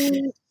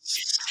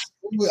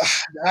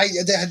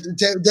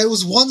 There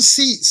was one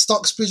seat,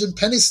 Stocksbridge and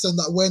Penistone,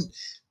 that went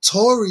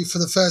Tory for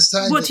the first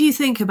time. What do you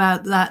think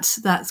about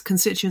that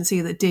constituency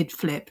that did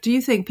flip? Do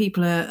you think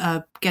people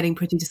are getting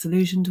pretty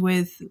disillusioned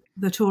with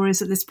the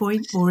Tories at this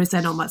point, or is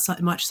there not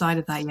much side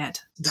of that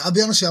yet? I'll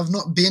be honest with you, I've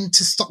not been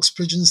to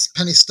Stocksbridge and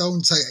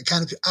Penistone to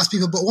kind of ask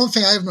people, but one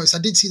thing I have noticed, I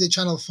did see the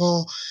Channel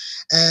 4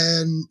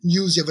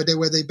 news the other day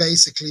where they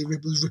basically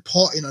was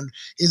reporting on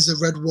is the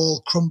red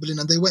wall crumbling,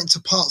 and they went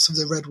to parts of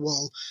the red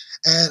wall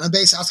and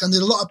basically asking, and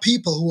there are a lot of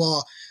people who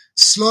are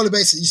slowly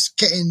basically just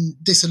getting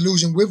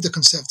disillusioned with the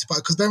Conservative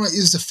Party, because very much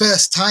it was the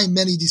first time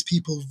many of these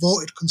people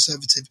voted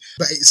Conservative,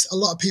 but it's a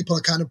lot of people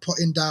are kind of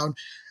putting down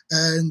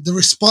the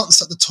response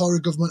that the Tory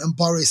government and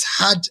Boris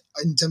had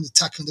in terms of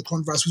tackling the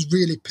coronavirus was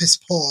really piss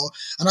poor,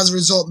 and as a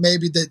result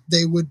maybe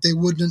they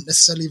wouldn't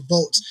necessarily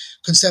vote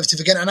Conservative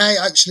again. And I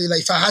actually,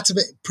 like, if I had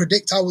to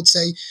predict, I would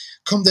say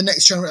come the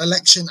next general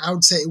election, I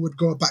would say it would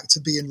go back to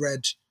being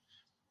red.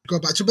 Go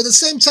back to, but at the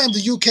same time,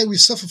 the UK, we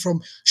suffer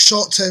from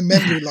short-term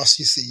memory loss,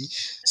 you see.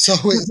 So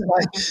it's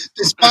like,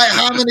 despite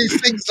how many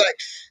things, like,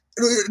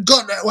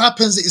 God, what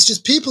happens, it's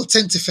just people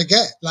tend to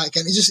forget, like,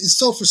 and it's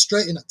so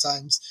frustrating at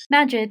times.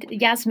 Majid,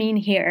 Yasmin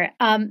here.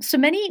 So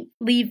many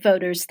Leave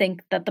voters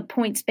think that the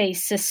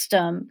points-based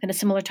system, kind of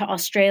similar to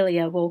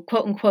Australia, will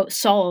quote-unquote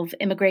solve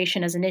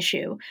immigration as an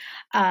issue.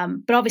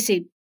 But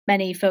obviously,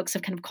 many folks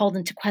have kind of called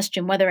into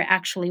question whether it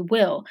actually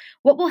will.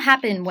 What will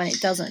happen when it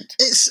doesn't?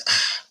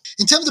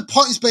 In terms of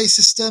points-based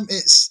system,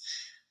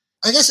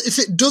 I guess if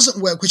it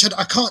doesn't work, which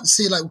I can't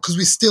see, like, because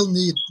we still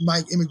need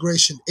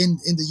immigration in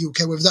the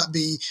UK, whether that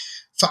be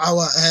for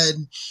our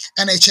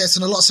NHS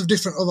and lots of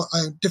different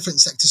other different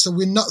sectors. So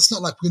it's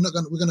not like we're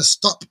going to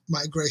stop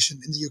migration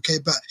in the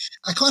UK. But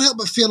I can't help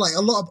but feel like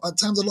at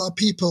times a lot of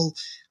people,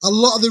 a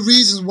lot of the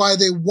reasons why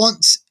they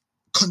want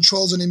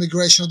controls on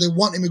immigration or they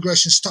want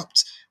immigration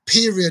stopped,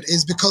 period,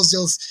 is because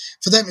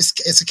for them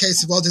it's a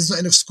case of, well, there's not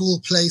enough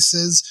school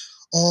places,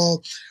 or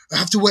I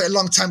have to wait a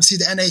long time to see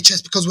the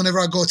NHS because whenever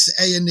I go to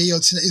A&E,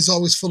 it's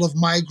always full of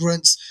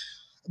migrants.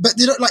 But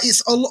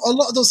it's a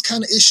lot of those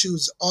kind of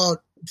issues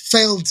are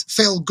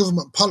failed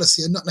government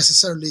policy and not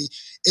necessarily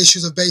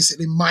issues of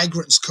basically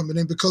migrants coming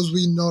in, because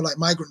we know, like,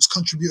 migrants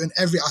contribute in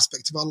every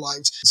aspect of our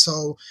lives.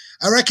 So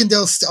I reckon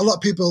a lot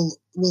of people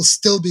will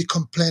still be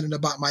complaining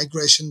about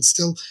migration,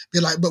 still be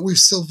like, but we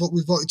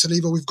voted to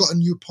leave, or we've got a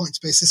new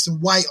points-based system.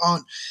 Why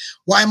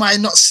am I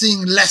not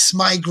seeing less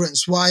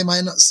migrants? Why am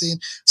I not seeing?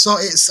 So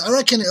I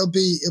reckon they'll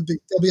be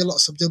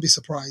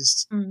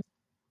surprised.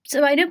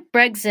 So I know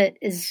Brexit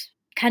is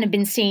kind of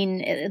been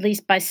seen, at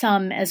least by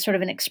some, as sort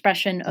of an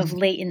expression of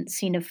latent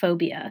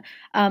xenophobia.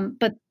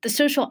 But the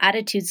social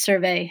attitudes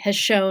survey has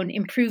shown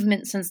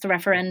improvement since the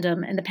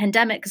referendum, and the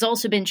pandemic has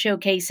also been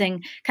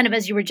showcasing, kind of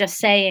as you were just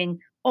saying,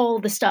 all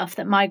the stuff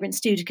that migrants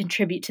do to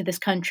contribute to this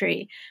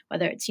country,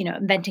 whether it's,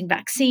 inventing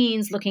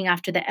vaccines, looking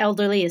after the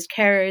elderly as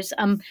carers.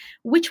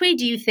 Which way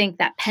do you think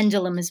that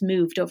pendulum has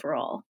moved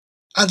overall?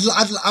 I'd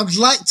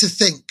like to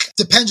think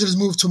the pendulum has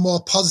moved to a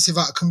more positive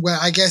outcome, where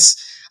I guess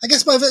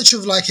by virtue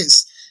of, like,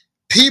 it's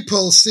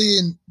people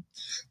seeing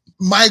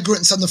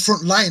migrants on the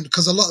front line,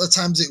 because a lot of the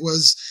times it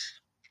was,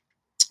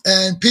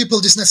 and people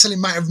just necessarily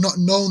might have not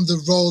known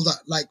the role that,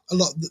 like, a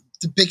lot of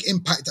the big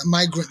impact that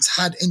migrants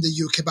had in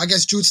the UK. But I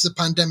guess due to the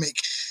pandemic,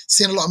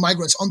 seeing a lot of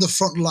migrants on the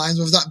front lines,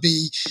 whether that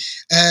be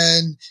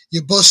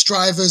your bus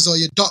drivers or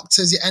your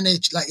doctors, your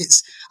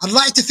I'd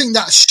like to think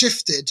that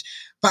shifted.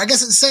 But I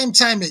guess at the same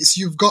time,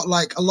 you've got,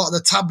 like, a lot of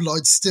the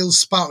tabloids still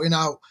spouting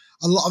out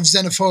a lot of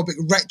xenophobic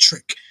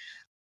rhetoric.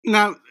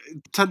 Now,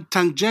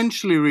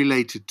 tangentially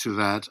related to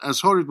that, as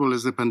horrible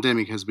as the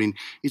pandemic has been,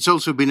 it's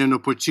also been an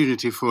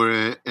opportunity for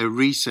a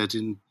reset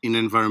in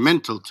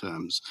environmental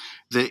terms.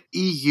 The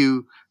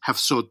EU have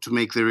sought to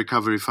make the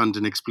recovery fund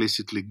an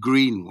explicitly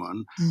green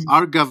one.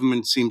 Our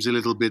government seems a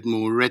little bit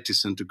more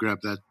reticent to grab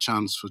that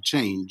chance for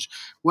change.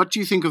 What do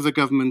you think of the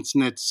government's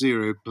net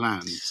zero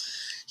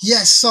plans?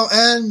 Yes, so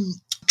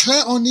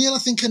Claire O'Neill, I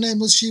think her name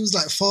was, she was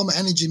like former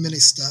energy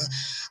minister,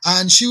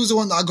 and she was the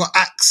one that got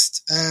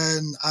axed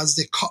as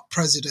the COP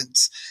president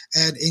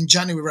in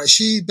January, right?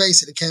 She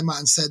basically came out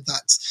and said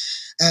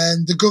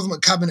that the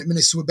government cabinet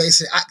ministers were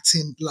basically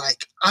acting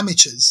like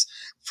amateurs.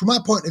 From my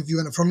point of view,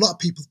 and from a lot of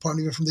people's point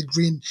of view, from the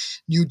Green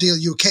New Deal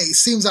UK, it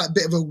seems like a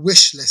bit of a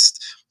wish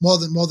list more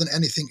than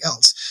anything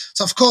else.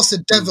 So of course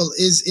the devil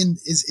is in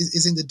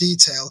the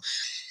detail.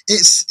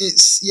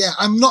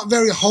 I'm not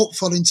very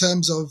hopeful in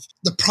terms of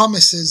the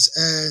promises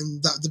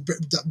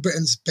that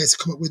Britain's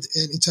basically come up with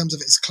in terms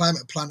of its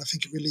climate plan. I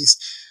think it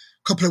released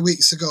a couple of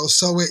weeks ago.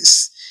 So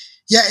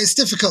it's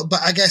difficult,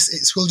 but I guess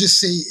we'll just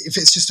see if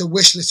it's just a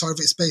wish list or if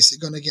it's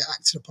basically going to get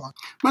acted upon.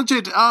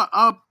 Majid,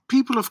 are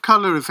people of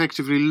colour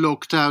effectively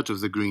locked out of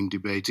the Green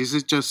debate? Is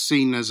it just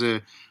seen as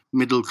a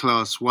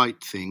middle-class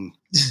white thing?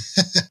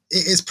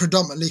 It is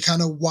predominantly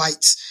kind of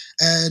white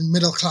and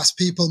middle-class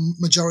people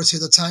majority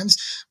of the times.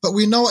 But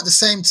we know at the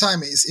same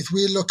time is if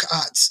we look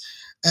at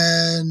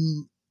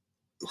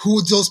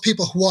who those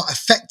people who are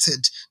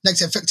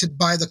negatively affected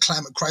by the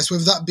climate crisis,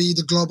 whether that be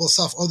the global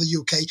south or the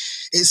UK,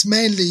 it's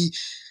mainly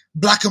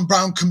black and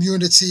brown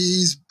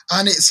communities,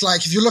 And it's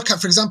like, if you look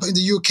at, for example, in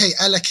the UK,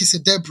 Ella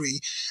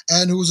Kisser-Debris,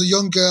 and who was a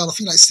young girl, I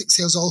think like 6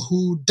 years old,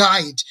 who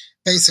died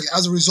basically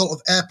as a result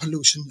of air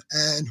pollution,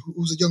 and who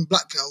was a young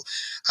black girl.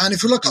 And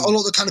if you look at all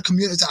of the kind of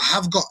communities that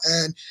have got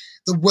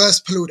the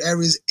worst polluted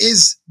areas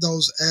is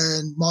those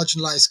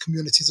marginalized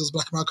communities, those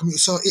black and brown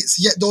communities. So it's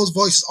yet those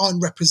voices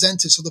aren't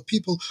represented. So the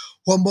people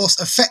who are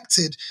most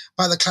affected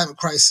by the climate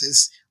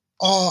crisis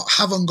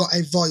haven't got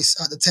a voice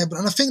at the table.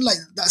 And I think like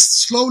that's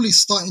slowly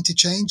starting to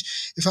change,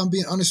 if I'm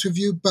being honest with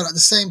you. But at the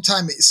same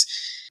time,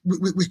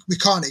 we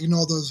can't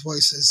ignore those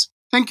voices.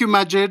 Thank you,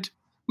 Majid.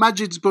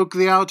 Majid's book,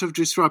 The Art of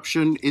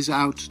Disruption, is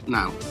out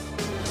now.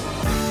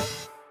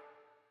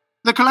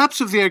 The collapse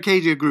of the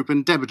Arcadia Group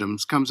and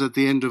Debenhams comes at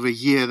the end of a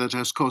year that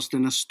has cost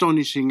an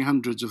astonishing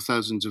hundreds of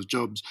thousands of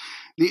jobs.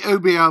 The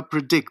OBR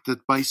predict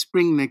that by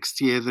spring next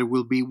year there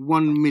will be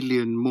 1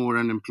 million more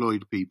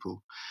unemployed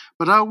people.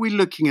 But are we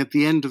looking at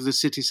the end of the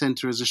city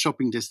centre as a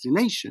shopping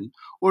destination,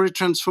 or a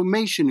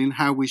transformation in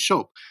how we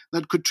shop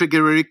that could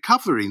trigger a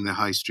recovery in the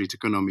high street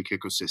economic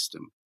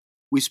ecosystem?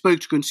 We spoke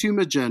to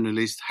consumer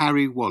journalist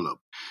Harry Wallop,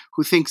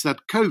 who thinks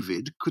that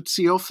COVID could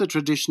see off the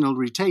traditional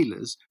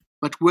retailers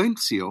but won't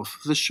see off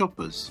the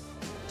shoppers.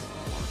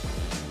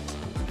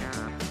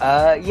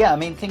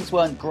 Things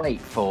weren't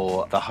great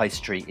for the high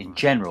street in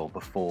general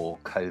before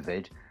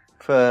COVID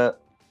for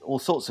all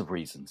sorts of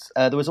reasons.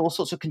 There was all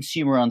sorts of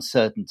consumer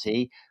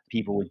uncertainty.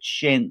 People were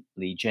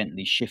gently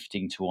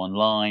shifting to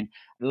online,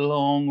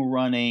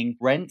 long-running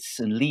rents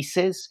and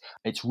leases.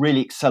 It's really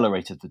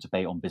accelerated the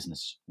debate on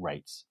business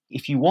rates.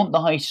 If you want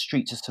the high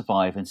street to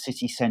survive and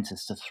city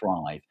centres to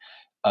thrive,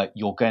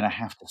 you're going to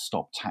have to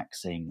stop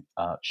taxing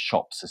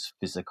shops as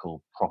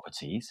physical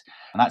properties.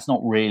 And that's not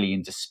really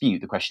in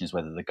dispute. The question is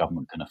whether the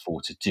government can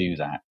afford to do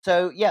that.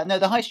 So,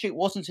 the high street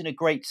wasn't in a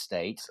great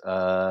state.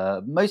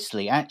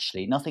 Mostly,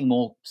 actually, nothing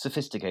more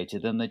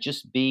sophisticated than there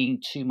just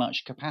being too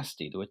much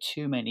capacity. There were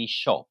too many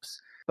shops.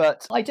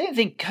 But I don't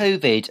think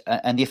COVID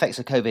and the effects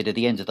of COVID at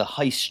the end of the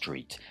high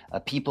street,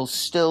 people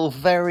still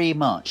very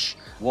much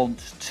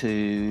want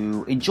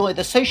to enjoy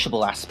the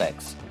sociable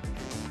aspects.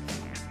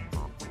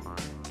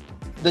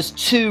 There's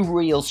two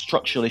real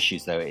structural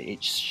issues, though,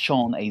 it's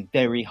shone a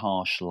very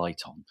harsh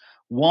light on.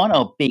 One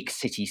are big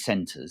city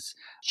centres,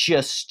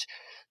 just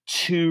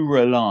too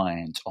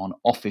reliant on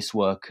office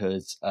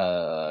workers,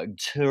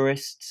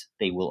 tourists.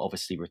 They will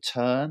obviously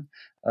return,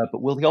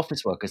 but will the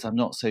office workers? I'm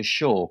not so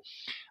sure.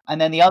 And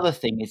then the other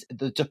thing is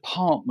the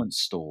department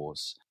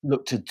stores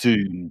looked a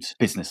doomed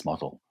business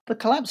model. The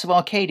collapse of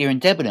Arcadia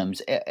and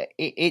Debenhams,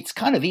 it's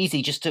kind of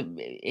easy just to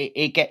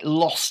get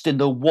lost in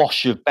the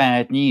wash of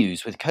bad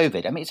news with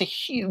COVID. I mean, it's a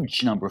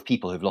huge number of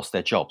people who've lost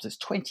their jobs. It's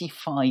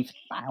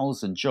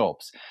 25,000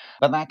 jobs.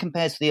 But that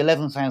compares to the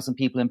 11,000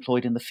 people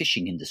employed in the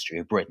fishing industry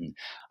of Britain.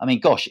 I mean,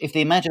 gosh, if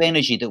the amount of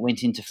energy that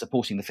went into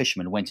supporting the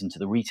fishermen went into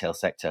the retail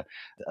sector,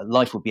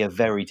 life would be a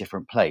very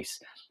different place.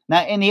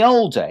 Now, in the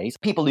old days,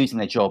 people losing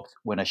their jobs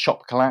when a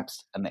shop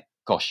collapsed, and that,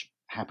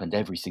 happened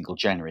every single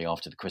January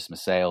after the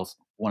Christmas sales,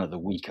 one of the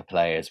weaker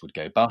players would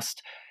go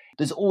bust.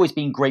 There's always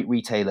been great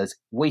retailers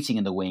waiting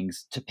in the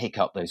wings to pick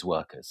up those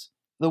workers.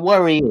 The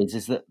worry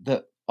is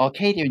that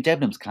Arcadia and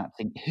Debenhams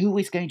collapsing, who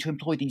is going to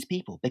employ these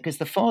people? Because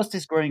the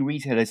fastest growing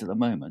retailers at the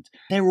moment,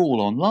 they're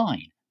all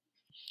online.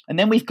 And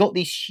then we've got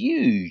these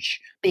huge,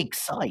 big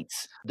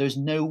sites. There's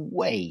no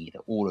way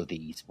that all of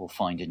these will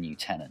find a new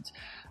tenant.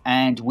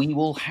 And we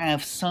will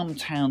have some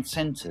town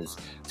centres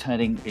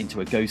turning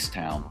into a ghost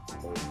town.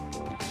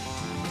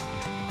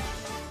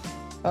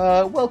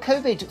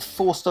 COVID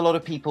forced a lot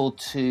of people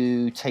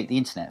to take the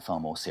internet far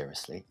more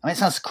seriously. I mean, it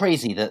sounds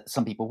crazy that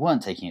some people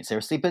weren't taking it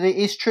seriously, but it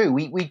is true.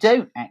 We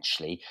don't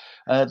actually.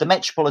 The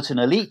metropolitan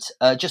elite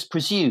just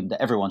presume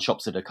that everyone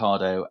shops at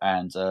Ocado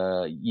and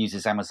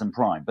uses Amazon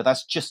Prime, but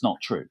that's just not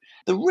true.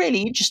 The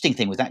really interesting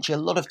thing was actually a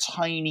lot of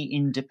tiny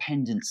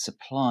independent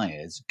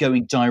suppliers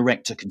going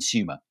direct to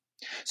consumer.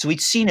 So we'd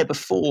seen it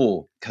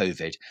before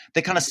COVID,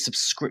 the kind of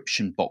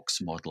subscription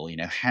box model,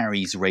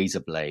 Harry's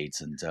razor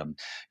blades and,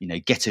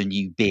 get a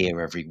new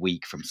beer every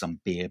week from some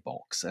beer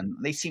box. And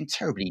they seemed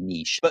terribly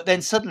niche. But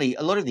then suddenly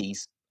a lot of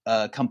these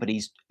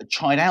companies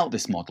tried out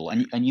this model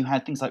and you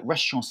had things like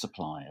restaurant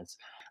suppliers.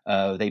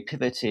 They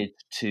pivoted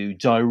to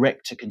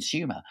direct to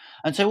consumer.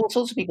 And so all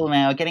sorts of people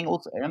now are getting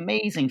all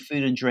amazing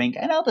food and drink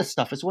and other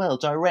stuff as well,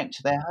 direct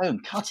to their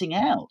home, cutting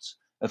out,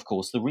 of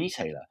course, the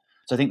retailer.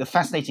 So I think the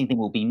fascinating thing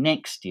will be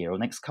next year or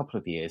next couple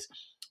of years,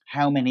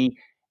 how many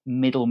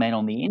middlemen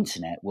on the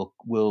internet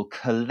will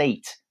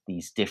collate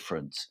these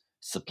different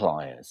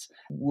suppliers.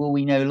 Will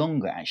we no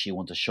longer actually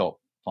want to shop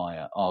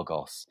via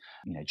Argos,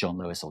 John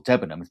Lewis or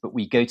Debenhams, but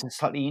we go to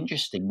slightly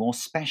interesting, more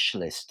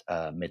specialist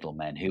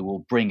middlemen who will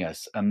bring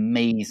us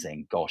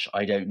amazing,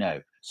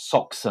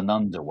 socks and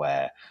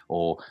underwear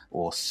or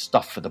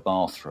stuff for the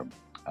bathroom.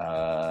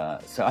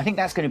 So I think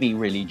that's going to be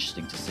really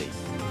interesting to see.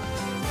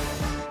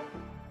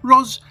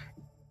 Ros,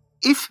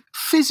 if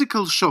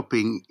physical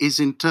shopping is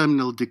in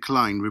terminal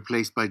decline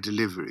replaced by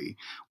delivery,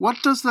 what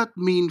does that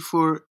mean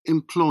for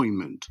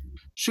employment?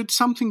 Should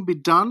something be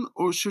done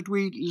or should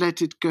we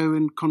let it go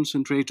and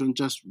concentrate on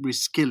just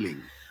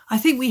reskilling? I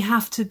think we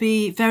have to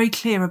be very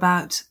clear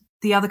about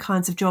the other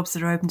kinds of jobs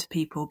that are open to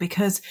people,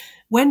 because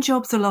when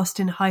jobs are lost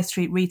in high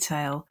street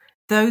retail,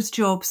 those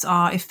jobs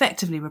are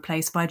effectively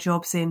replaced by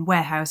jobs in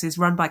warehouses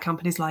run by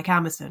companies like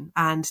Amazon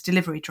and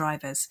delivery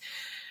drivers.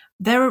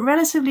 There are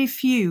relatively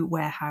few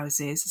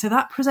warehouses, so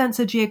that presents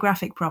a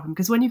geographic problem,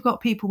 because when you've got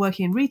people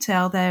working in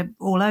retail, they're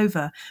all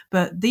over.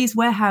 But these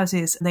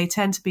warehouses, they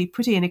tend to be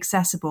pretty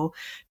inaccessible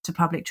to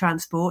public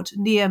transport,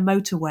 near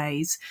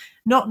motorways,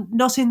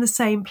 not in the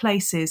same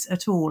places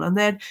at all. And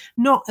they're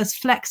not as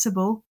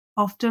flexible.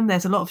 Often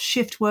there's a lot of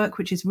shift work,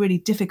 which is really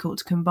difficult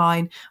to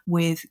combine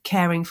with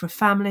caring for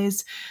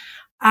families.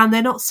 And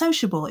they're not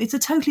sociable. It's a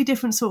totally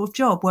different sort of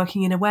job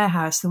working in a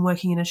warehouse than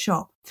working in a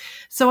shop.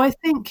 So I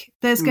think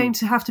there's going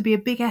to have to be a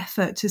big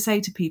effort to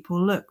say to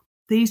people, look,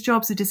 these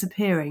jobs are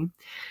disappearing.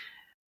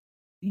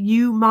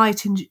 You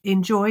might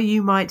enjoy,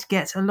 you might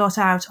get a lot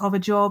out of a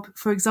job,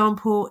 for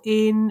example,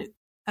 in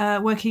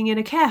working in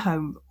a care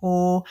home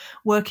or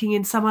working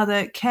in some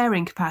other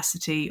caring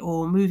capacity,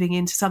 or moving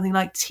into something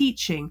like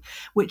teaching,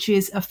 which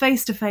is a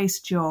face-to-face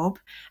job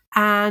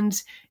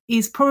and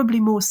is probably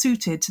more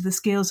suited to the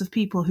skills of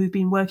people who've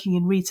been working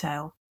in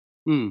retail.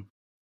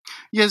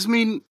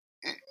 Yasmin,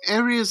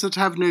 areas that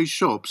have no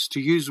shops, to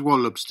use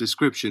Wallop's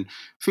description,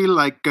 feel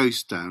like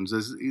ghost towns.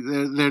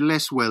 They're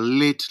less well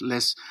lit,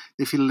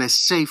 they feel less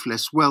safe,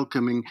 less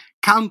welcoming.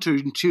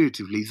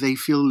 Counterintuitively, they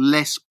feel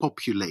less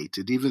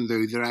populated, even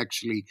though they're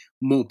actually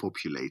more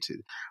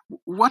populated.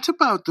 What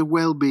about the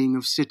well-being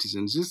of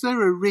citizens? Is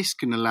there a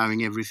risk in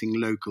allowing everything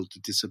local to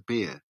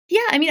disappear?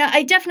 Yeah, I mean,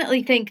 I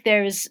definitely think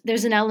there's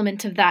an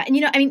element of that.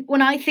 And,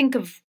 when I think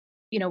of,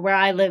 where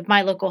I live,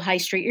 my local high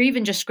street, or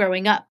even just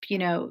growing up,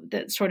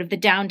 the sort of the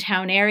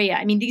downtown area.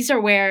 I mean, these are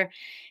where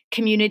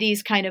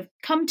communities kind of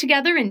come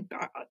together, and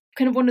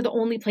kind of one of the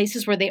only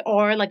places where they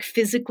are like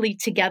physically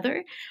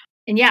together.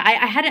 And yeah,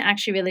 I hadn't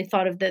actually really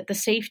thought of the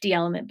safety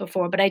element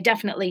before, but I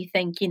definitely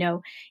think,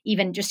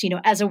 even just,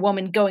 as a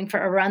woman going for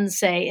a run,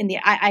 say,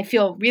 I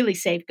feel really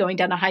safe going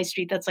down a high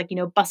street that's like,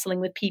 bustling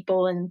with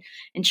people and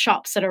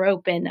shops that are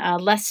open,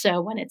 less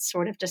so when it's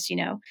sort of just,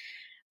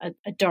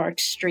 a dark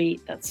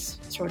street that's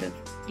sort of,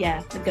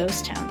 a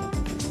ghost town.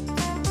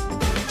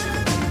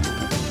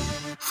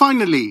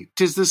 Finally,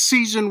 'tis the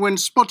season when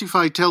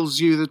Spotify tells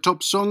you the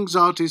top songs,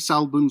 artists,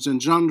 albums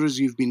and genres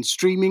you've been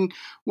streaming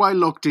while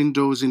locked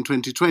indoors in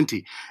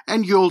 2020.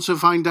 And you also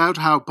find out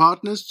how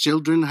partners,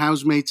 children,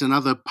 housemates and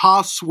other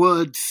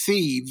password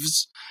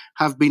thieves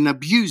have been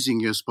abusing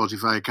your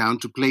Spotify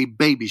account to play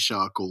Baby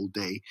Shark all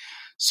day.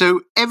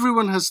 So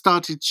everyone has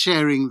started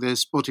sharing their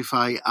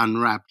Spotify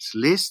Unwrapped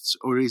lists,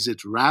 or is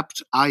it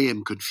wrapped? I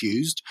am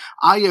confused.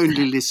 I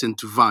only listen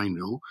to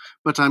vinyl,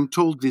 but I'm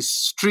told this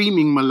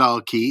streaming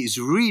malarkey is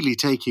really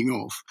taking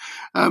off.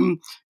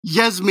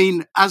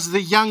 Yasmin, as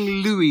the young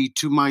Louis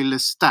to my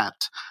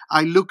Lestat,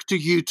 I look to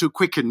you to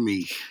quicken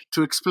me,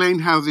 to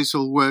explain how this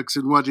all works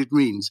and what it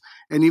means.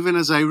 And even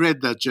as I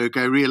read that joke,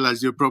 I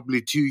realized you're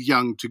probably too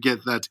young to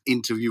get that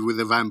Interview with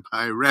a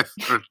Vampire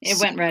reference. It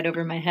went right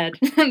over my head.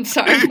 I'm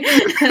sorry.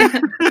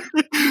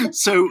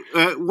 So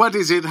what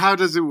is it? How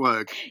does it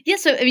work? Yeah,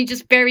 so I mean,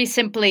 just very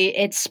simply,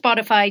 it's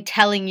Spotify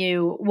telling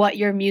you what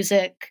your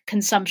music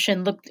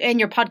consumption looked, and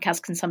your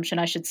podcast consumption,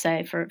 I should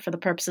say, for the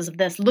purposes of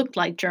this, looked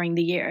like during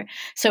the year.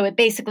 So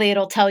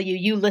it'll tell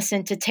you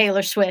listened to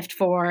Taylor Swift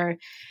for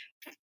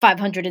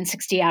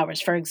 560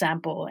 hours, for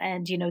example,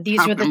 and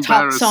these were the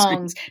top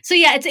songs. So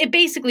yeah, it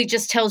basically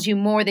just tells you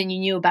more than you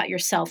knew about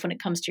yourself when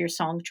it comes to your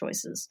song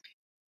choices.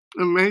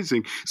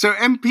 Amazing. So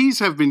MPs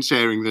have been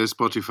sharing their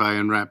Spotify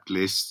Unwrapped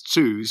lists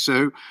too.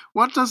 So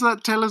what does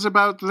that tell us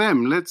about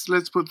them?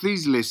 Let's put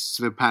these lists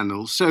to the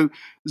panel. So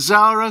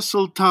Zara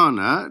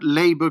Sultana,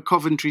 Labour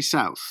Coventry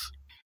South.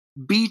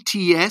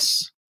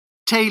 BTS,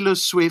 Taylor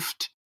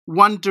Swift,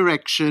 One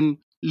Direction,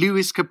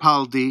 Lewis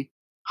Capaldi,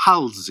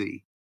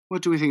 Halsey.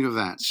 What do we think of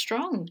that?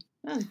 Strong.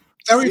 Oh.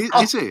 Very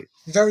poppy. Is it?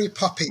 Very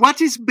poppy. What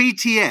is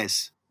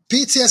BTS?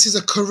 BTS is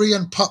a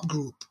Korean pop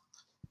group.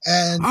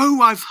 And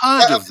I've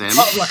heard of them.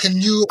 Part of like a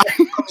new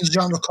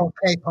genre called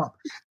K-pop.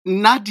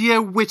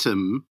 Nadia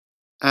Whittome,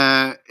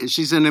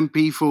 she's an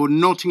MP for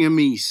Nottingham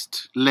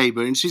East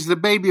Labour, and she's the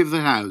baby of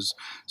the house.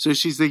 So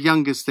she's the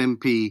youngest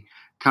MP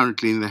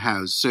currently in the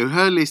house. So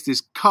her list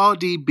is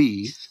Cardi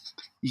B,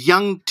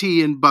 Young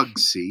T and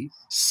Bugsy,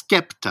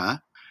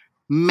 Skepta,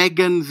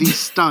 Megan Thee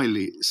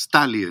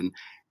Stallion.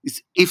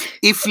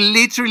 If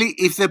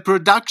the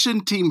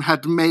production team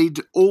had made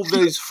all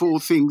those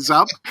four things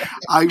up,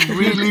 I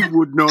really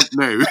would not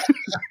know.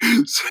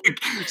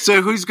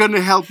 So who's going to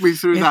help me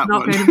through that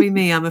one? It's not going to be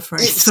me, I'm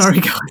afraid. Sorry,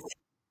 guys.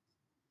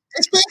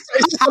 It's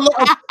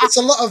just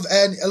a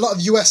lot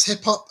of US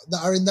hip hop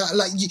that are in that.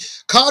 Like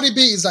Cardi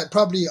B is like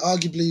probably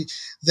arguably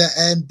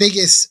the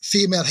biggest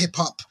female hip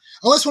hop.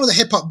 Almost one of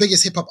the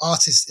biggest hip hop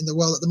artists in the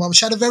world at the moment.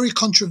 She had a very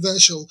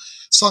controversial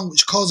song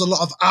which caused a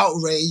lot of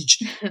outrage,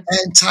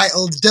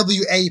 entitled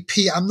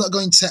WAP. I'm not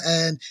going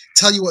to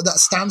tell you what that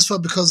stands for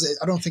because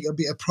I don't think it'll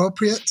be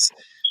appropriate.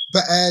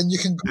 But you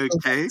can Google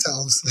it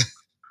yourselves.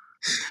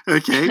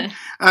 Okay.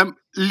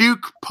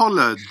 Luke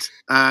Pollard,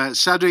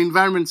 Shadow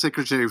Environment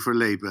Secretary for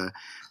Labour,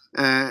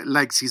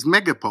 likes his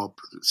megapop.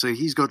 So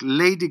he's got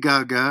Lady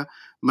Gaga,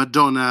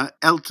 Madonna,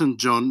 Elton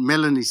John,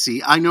 Melanie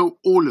C. I know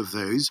all of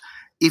those.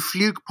 If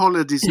Luke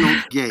Pollard is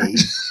not gay,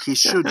 he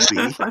should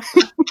be.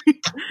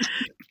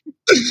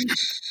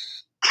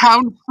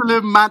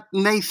 Councillor Matt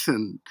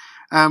Nathan,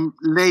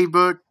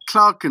 Labour,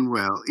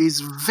 Clerkenwell,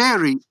 is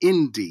very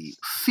indie.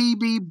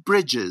 Phoebe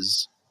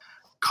Bridges,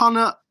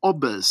 Connor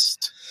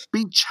Oberst,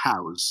 Beach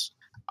House,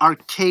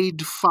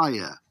 Arcade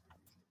Fire.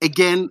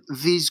 Again,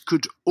 these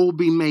could all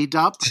be made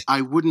up.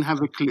 I wouldn't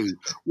have a clue.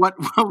 What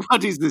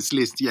is this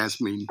list,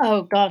 Yasmin?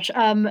 Oh gosh.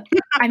 I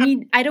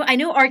mean, I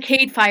know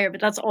Arcade Fire,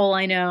 but that's all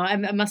I know. I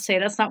must say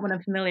that's not what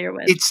I'm familiar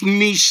with. It's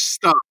niche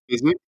stuff,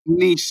 isn't it?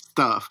 Niche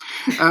stuff.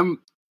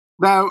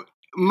 Now,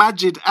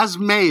 Majid, as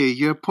mayor,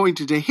 you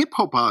appointed a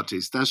hip-hop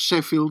artist as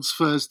Sheffield's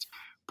first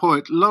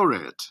poet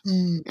laureate.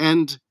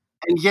 And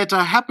yet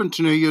I happen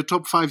to know your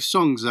top 5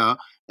 songs are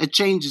A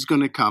Change Is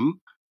Gonna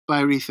Come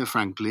by Aretha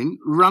Franklin,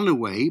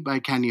 Runaway by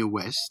Kanye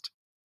West,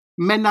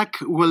 Menak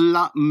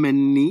Wala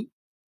Meni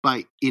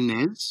by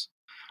Inez,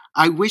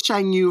 I Wish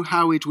I Knew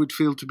How It Would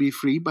Feel to Be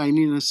Free by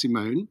Nina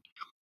Simone,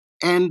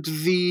 and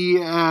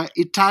the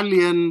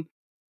Italian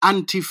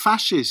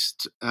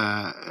anti-fascist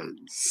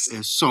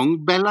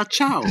song Bella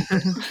Ciao.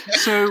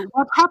 So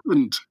what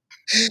happened?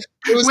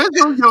 Where's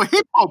all your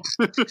hip hop?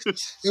 It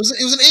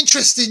was an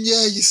interesting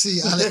year, you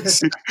see,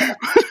 Alex.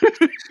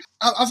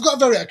 I've got a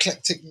very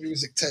eclectic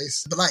music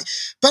taste, but like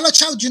Bella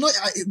Ciao, do you know?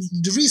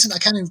 The reason I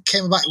kind of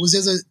came about it was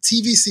there's a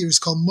TV series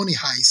called Money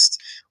Heist,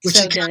 which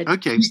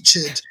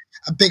featured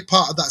a big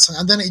part of that song,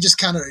 and then I just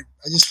kept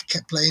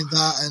playing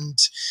that, and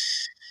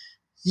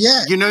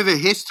yeah, you know the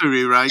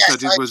history, right? Yes,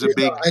 that it was a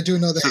big I do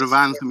know the sort of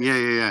anthem.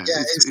 Yeah.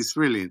 It's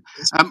brilliant.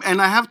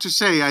 And I have to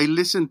say, I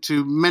listened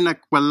to Menak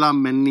Wala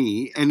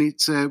Meni, and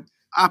it's a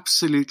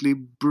absolutely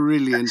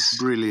brilliant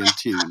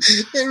tune.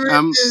 It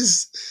really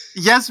is.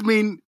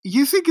 Yasmin,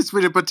 you think it's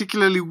been a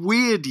particularly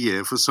weird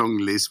year for song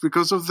lists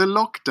because of the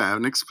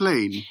lockdown.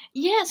 Explain.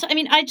 Yes, I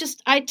mean,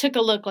 I took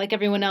a look like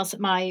everyone else at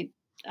my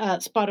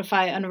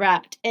Spotify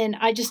Unwrapped, and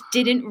I just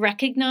didn't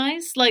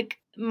recognize like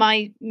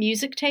my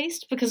music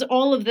taste, because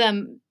all of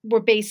them were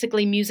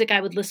basically music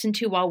I would listen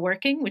to while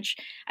working, which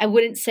I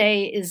wouldn't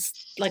say is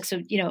like,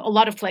 so, you know, a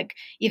lot of like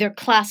either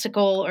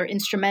classical or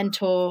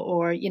instrumental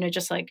or, you know,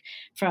 just like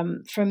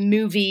from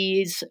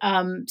movies.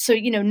 So,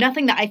 you know,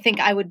 nothing that I think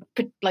I would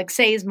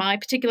say is my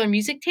particular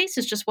music taste.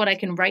 Is just what I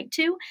can write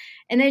to.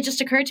 And then it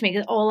just occurred to me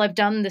that all I've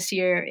done this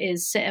year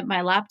is sit at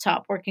my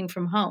laptop working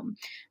from home.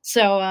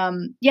 So,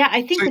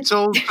 I think it's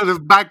all sort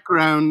of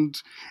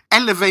background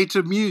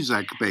elevator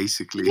music,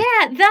 basically.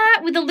 Yeah,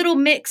 that with a little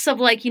mix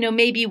of like, you know,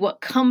 maybe what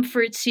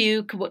comforts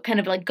you, what kind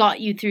of like got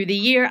you through the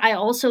year. I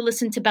also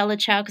listened to Bella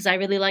Ciao because I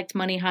really liked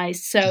Money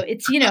Heist. So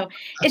it's, you know,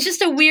 it's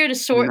just a weird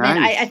assortment.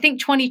 Nice. I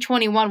think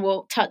 2021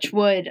 will, touch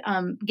wood,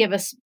 give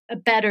us a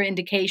better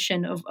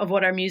indication of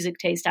what our music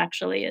taste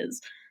actually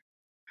is.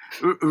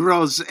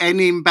 Ros,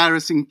 any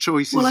embarrassing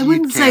choices? Well, I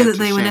wouldn't say that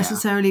they were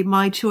necessarily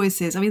my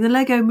choices. I mean, the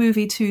Lego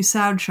Movie 2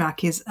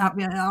 soundtrack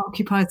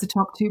occupies the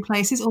top 2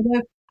 places,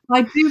 although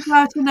I do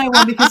bow to no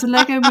one because the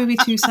Lego Movie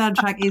 2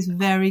 soundtrack is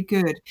very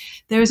good.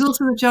 There is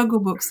also the Jungle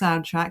Book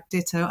soundtrack,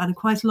 ditto, and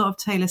quite a lot of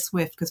Taylor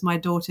Swift because my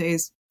daughter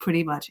is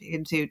pretty much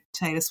into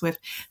Taylor Swift.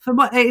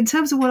 In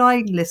terms of what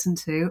I listen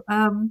to,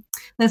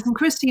 there's some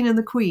Christine and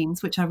the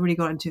Queens, which I've really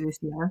got into this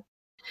year,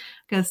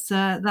 because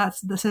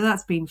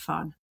that's been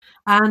fun.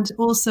 And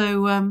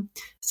also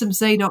some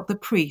Zadok the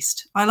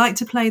Priest. I like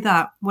to play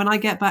that when I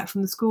get back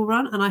from the school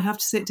run and I have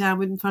to sit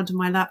down in front of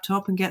my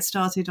laptop and get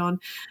started on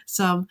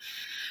some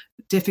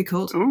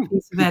difficult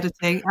piece of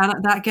editing,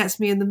 and that gets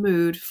me in the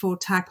mood for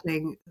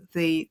tackling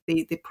the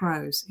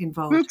pros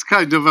involved. That's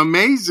kind of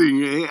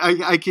amazing.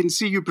 I can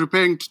see you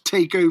preparing to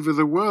take over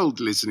the world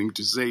listening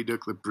to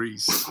Zadok the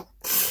Priest.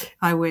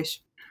 I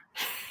wish.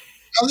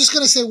 I was just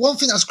going to say one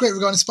thing that's great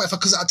regarding Spotify,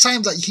 because at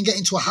times that you can get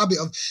into a habit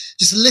of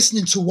just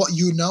listening to what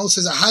you know.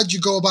 So how do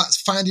you go about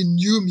finding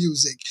new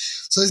music?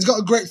 So it's got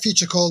a great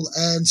feature called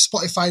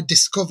Spotify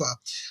Discover,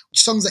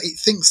 songs that it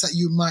thinks that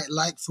you might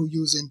like through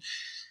using,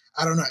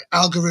 I don't know,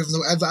 algorithms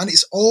or whatever. And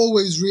it's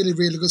always really,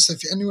 really good. So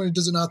if anyone who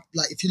doesn't know,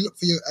 like if you look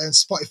for your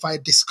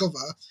Spotify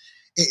Discover,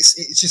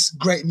 it's just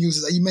great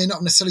music that you may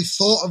not necessarily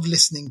thought of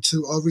listening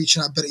to or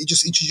reaching out, but it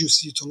just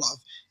introduces you to a lot of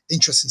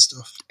interesting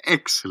stuff.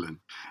 Excellent.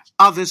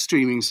 Other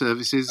streaming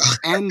services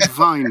and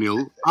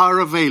vinyl are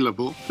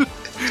available.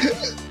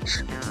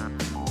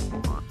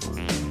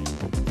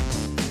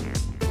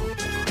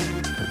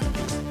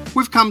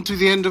 We've come to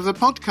the end of the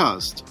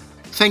podcast.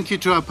 Thank you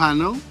to our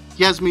panel,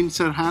 Yasmin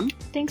Serhan.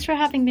 Thanks for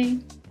having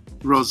me.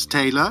 Ros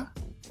Taylor.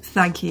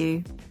 Thank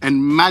you.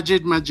 And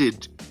Magid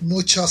Magid.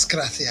 Muchas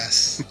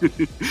gracias.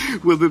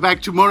 We'll be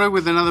back tomorrow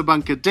with another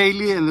Bunker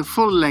Daily and the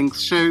full-length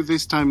show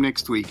this time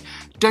next week.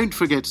 Don't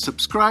forget to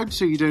subscribe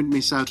so you don't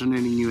miss out on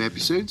any new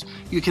episodes.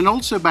 You can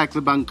also back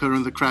The Bunker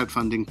on the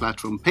crowdfunding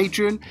platform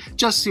Patreon.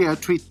 Just see our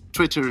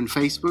Twitter and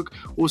Facebook,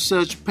 or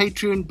search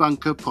Patreon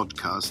Bunker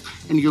Podcast,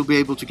 and you'll be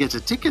able to get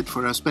a ticket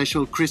for our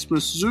special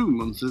Christmas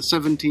Zoom on the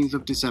 17th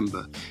of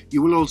December.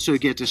 You will also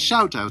get a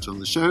shout out on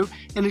the show,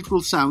 and it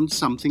will sound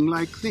something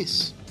like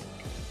this.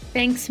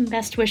 Thanks and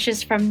best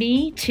wishes from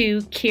me to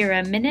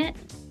Kira Minute,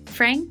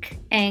 Frank,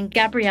 and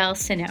Gabrielle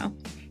Sino.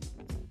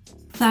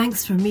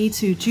 Thanks from me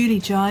to Julie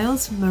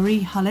Giles,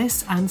 Marie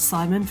Hullis and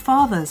Simon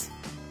Fathers.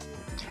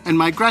 And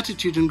my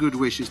gratitude and good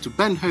wishes to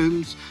Ben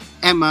Holmes,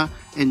 Emma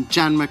and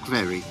Jan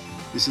McVery.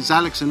 This is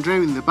Alex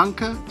Andrew in The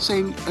Bunker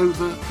saying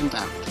over and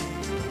out.